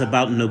tells us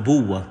about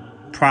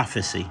nubuwah,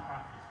 prophecy.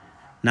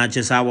 Not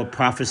just our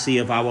prophecy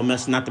of our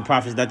not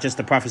just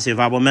the prophecy of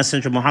our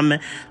messenger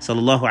Muhammad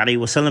sallallahu alaihi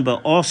wasallam,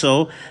 but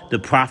also the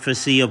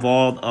prophecy of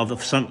all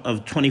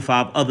of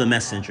 25 other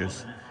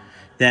messengers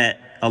that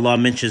Allah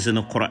mentions in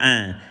the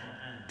Quran,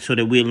 so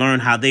that we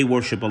learn how they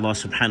worship Allah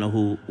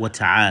subhanahu wa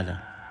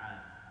ta'ala.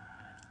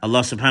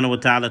 Allah subhanahu wa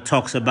ta'ala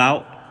talks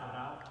about,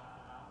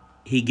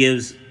 he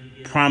gives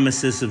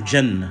promises of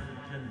Jannah,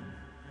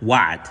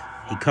 wa'd.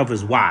 He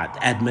covers wa'd,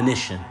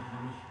 admonition,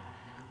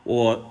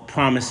 or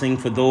promising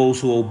for those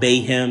who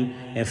obey him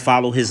and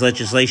follow his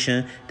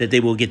legislation that they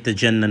will get the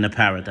Jannah and the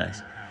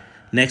paradise.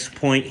 Next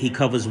point, he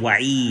covers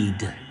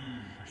wa'id.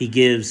 He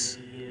gives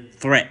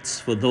threats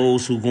for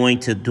those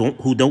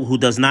who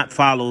does not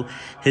follow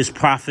his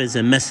prophets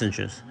and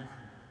messengers.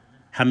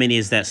 How many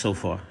is that so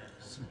far?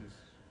 6.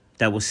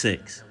 That was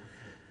 6.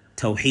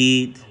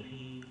 Tawheed,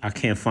 I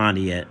can't find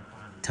it yet.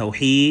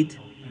 Tawheed,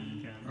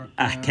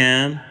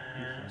 ahkam,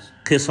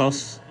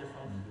 qisas,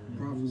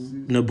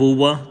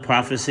 nubuwah,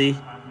 prophecy,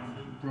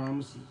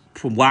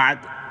 wa'd.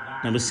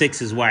 Number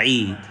 6 is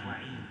wa'id.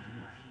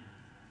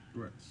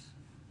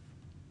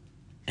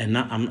 And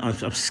I'm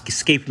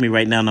escaping me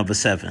right now, number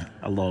 7.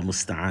 Allah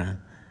musta'an.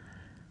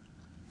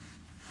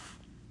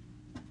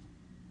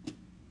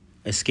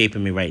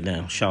 Escaping me right now,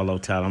 inshallah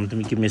ta'ala.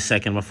 Give me a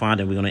second, I'm going to find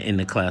it. We're going to end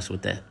the class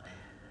with that.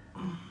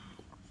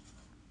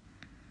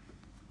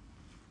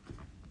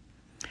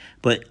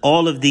 But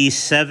all of these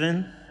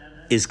 7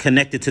 is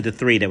connected to the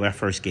 3 that I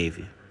first gave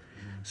you.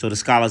 So the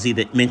scholars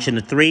either mention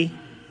the 3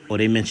 or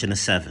they mention the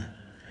 7.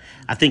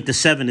 I think the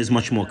 7 is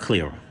much more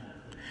clearer,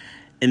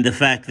 in the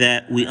fact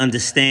that we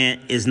understand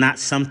is not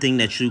something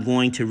that you're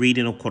going to read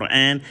in the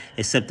Quran,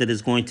 except that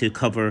it's going to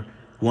cover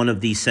one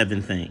of these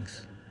 7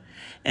 things.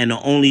 And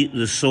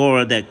the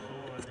surah that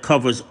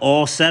covers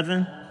all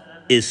 7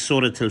 is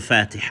Surah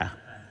Al-Fatiha,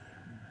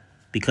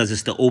 because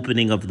it's the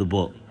opening of the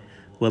book,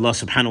 where Allah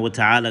subhanahu wa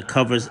ta'ala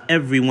covers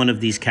every one of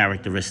these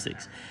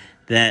characteristics,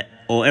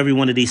 or every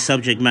one of these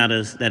subject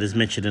matters that is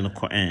mentioned in the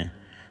Quran,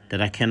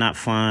 that I cannot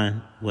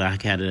find where I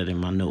had it in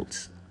my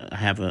notes. I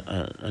have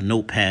a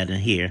notepad in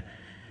here,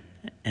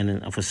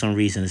 and for some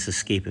reason it's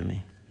escaping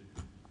me.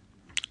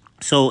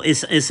 So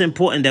it's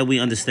important that we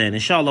understand.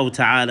 Inshallah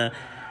ta'ala,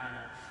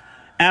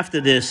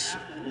 after this,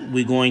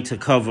 we're going to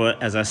cover,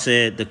 as I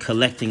said, the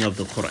collecting of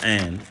the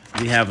Quran.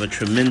 We have a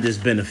tremendous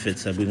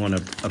benefits that we want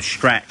to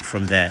abstract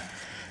from that.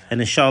 And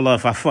inshallah,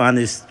 if I find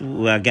this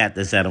where I got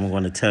this at, I'm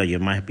going to tell you.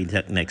 It might be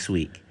next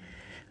week.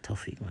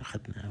 توفيق ما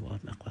أخذنا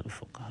وأقوال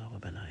الفقهاء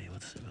وبلاء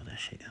وتصيب ولا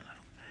شيء.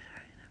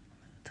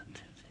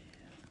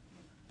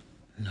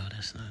 No,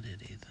 that's not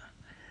it either.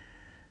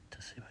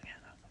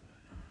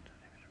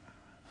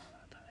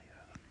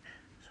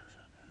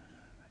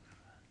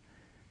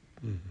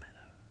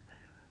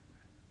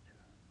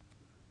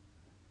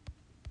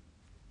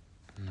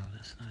 No,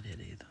 that's not it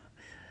either.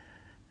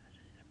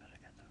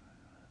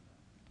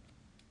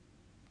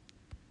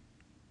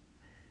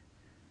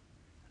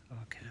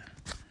 Okay.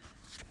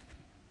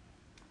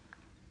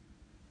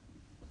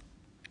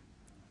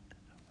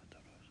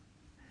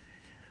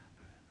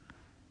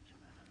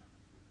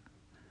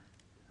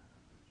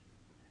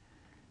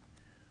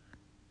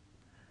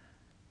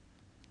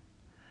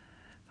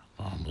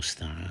 Almost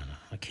done.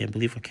 I can't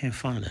believe I can't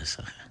find this.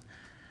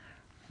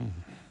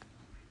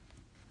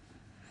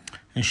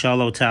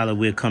 Inshallah ta'ala,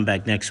 we'll come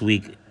back next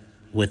week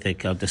with it.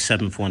 The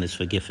seventh one is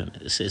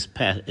forgiveness.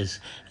 It's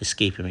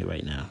escaping me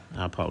right now.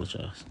 I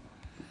apologize.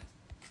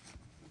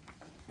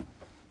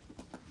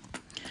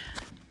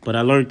 But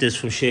I learned this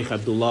from Sheikh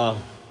Abdullah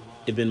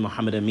ibn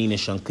Muhammad Amin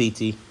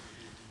al-Shankiti,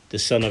 the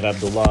son of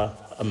Abdullah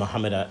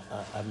Muhammad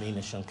Amin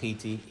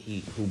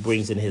al-Shankiti, who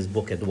brings in his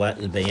book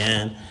Adwat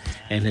al-Bayan,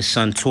 and his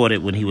son taught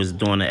it when he was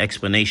doing the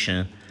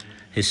explanation.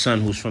 His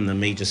son, who's from the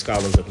major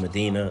scholars of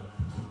Medina,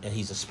 and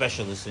he's a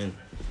specialist in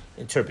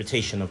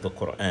interpretation of the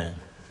Quran.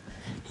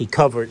 He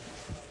covered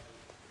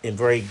in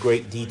very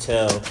great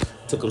detail.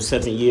 Took him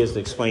 7 years to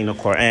explain the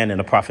Quran in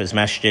the Prophet's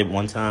Masjid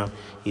one time.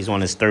 He's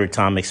on his third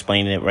time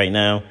explaining it right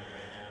now,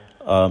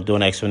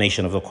 doing an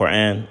explanation of the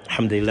Quran.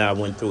 Alhamdulillah, I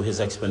went through his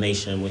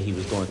explanation when he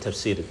was doing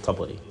Tafseer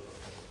al-Tabari.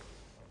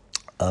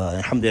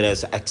 Alhamdulillah,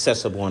 it's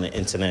accessible on the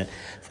internet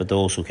for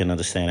those who can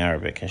understand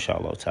Arabic,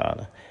 inshallah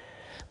ta'ala.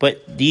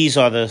 But these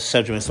are the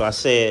subjects. So I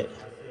said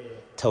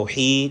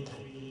Tawheed,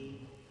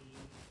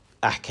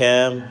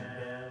 Ahkam,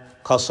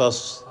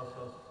 Qasas,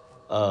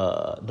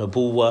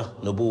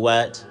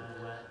 Nubuwat,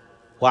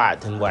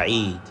 Wa'd and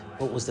Wa'id.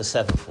 What was the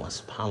seventh one?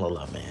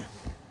 SubhanAllah, man.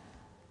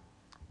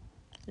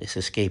 It's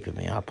escaping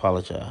me. I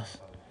apologize.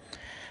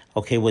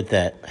 Okay, with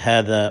that,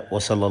 هذا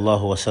وصلى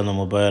الله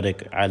وسلم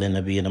وبارك على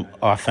نبينا.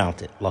 Oh, I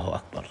found it. Allahu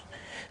Akbar.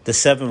 The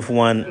seventh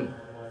one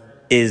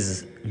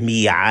is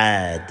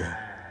Mi'ad.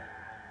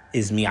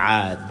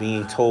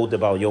 Being told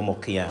about Yawm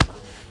al-Qiyamah.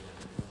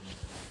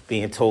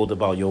 Being told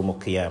about Yawm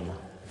al-Qiyamah.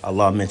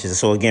 Allah mentions it.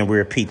 So again, we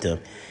repeat them.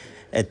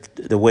 At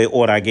the way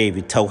order I gave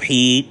you.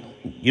 Tawheed.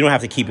 You don't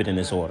have to keep it in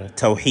this order.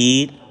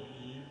 Tawheed,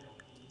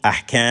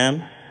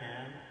 Ahkam,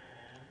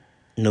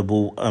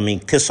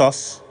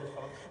 Qisas,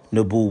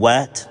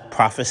 Nubuwat,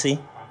 prophecy,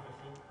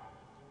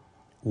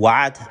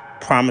 Wa'd,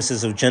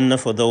 promises of Jannah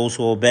for those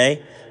who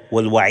obey,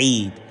 Wal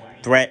Wa'id,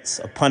 threats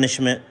of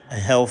punishment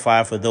and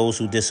hellfire for those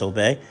who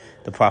disobey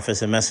the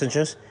prophets and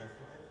messengers.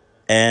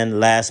 And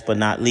last but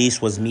not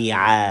least was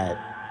Mi'ad,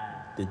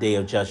 the day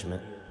of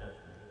judgment.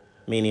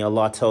 Meaning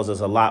Allah tells us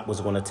a lot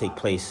was going to take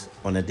place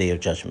on the day of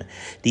judgment.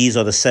 These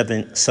are the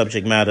 7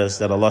 subject matters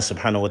that Allah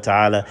subhanahu wa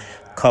ta'ala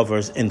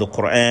covers in the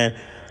Quran,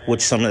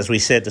 which some, as we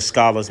said, the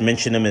scholars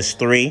mention them as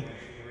 3,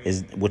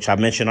 which I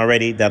mentioned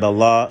already, that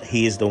Allah,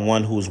 He is the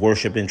one who is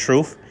worshipped in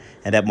truth,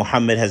 and that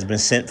Muhammad has been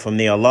sent from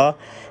the Allah,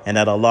 and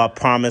that Allah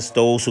promised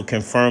those who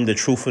confirm the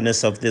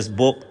truthfulness of this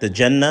book, the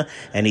Jannah,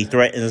 and He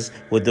threatens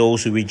with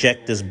those who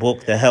reject this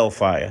book, the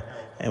hellfire,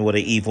 and what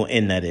an evil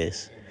end that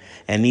is.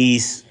 And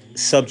these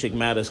subject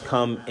matters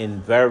come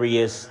in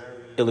various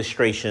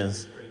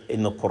illustrations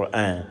in the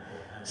Quran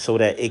so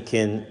that it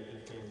can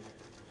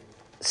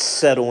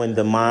settle in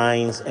the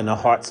minds and the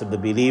hearts of the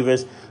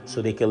believers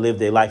so they can live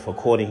their life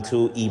according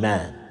to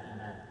Iman.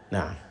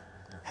 Now,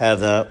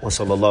 هذا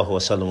وصلى الله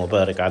وسلم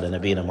وبارك على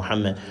نبينا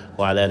محمد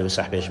وعلى آله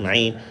وصحبه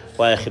أجمعين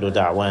وآخر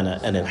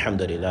دعوانا أن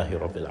الحمد لله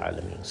رب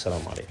العالمين.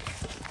 السلام عليكم.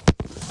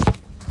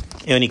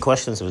 Any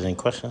questions? Was there any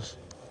questions?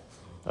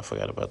 I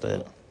forgot about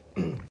that.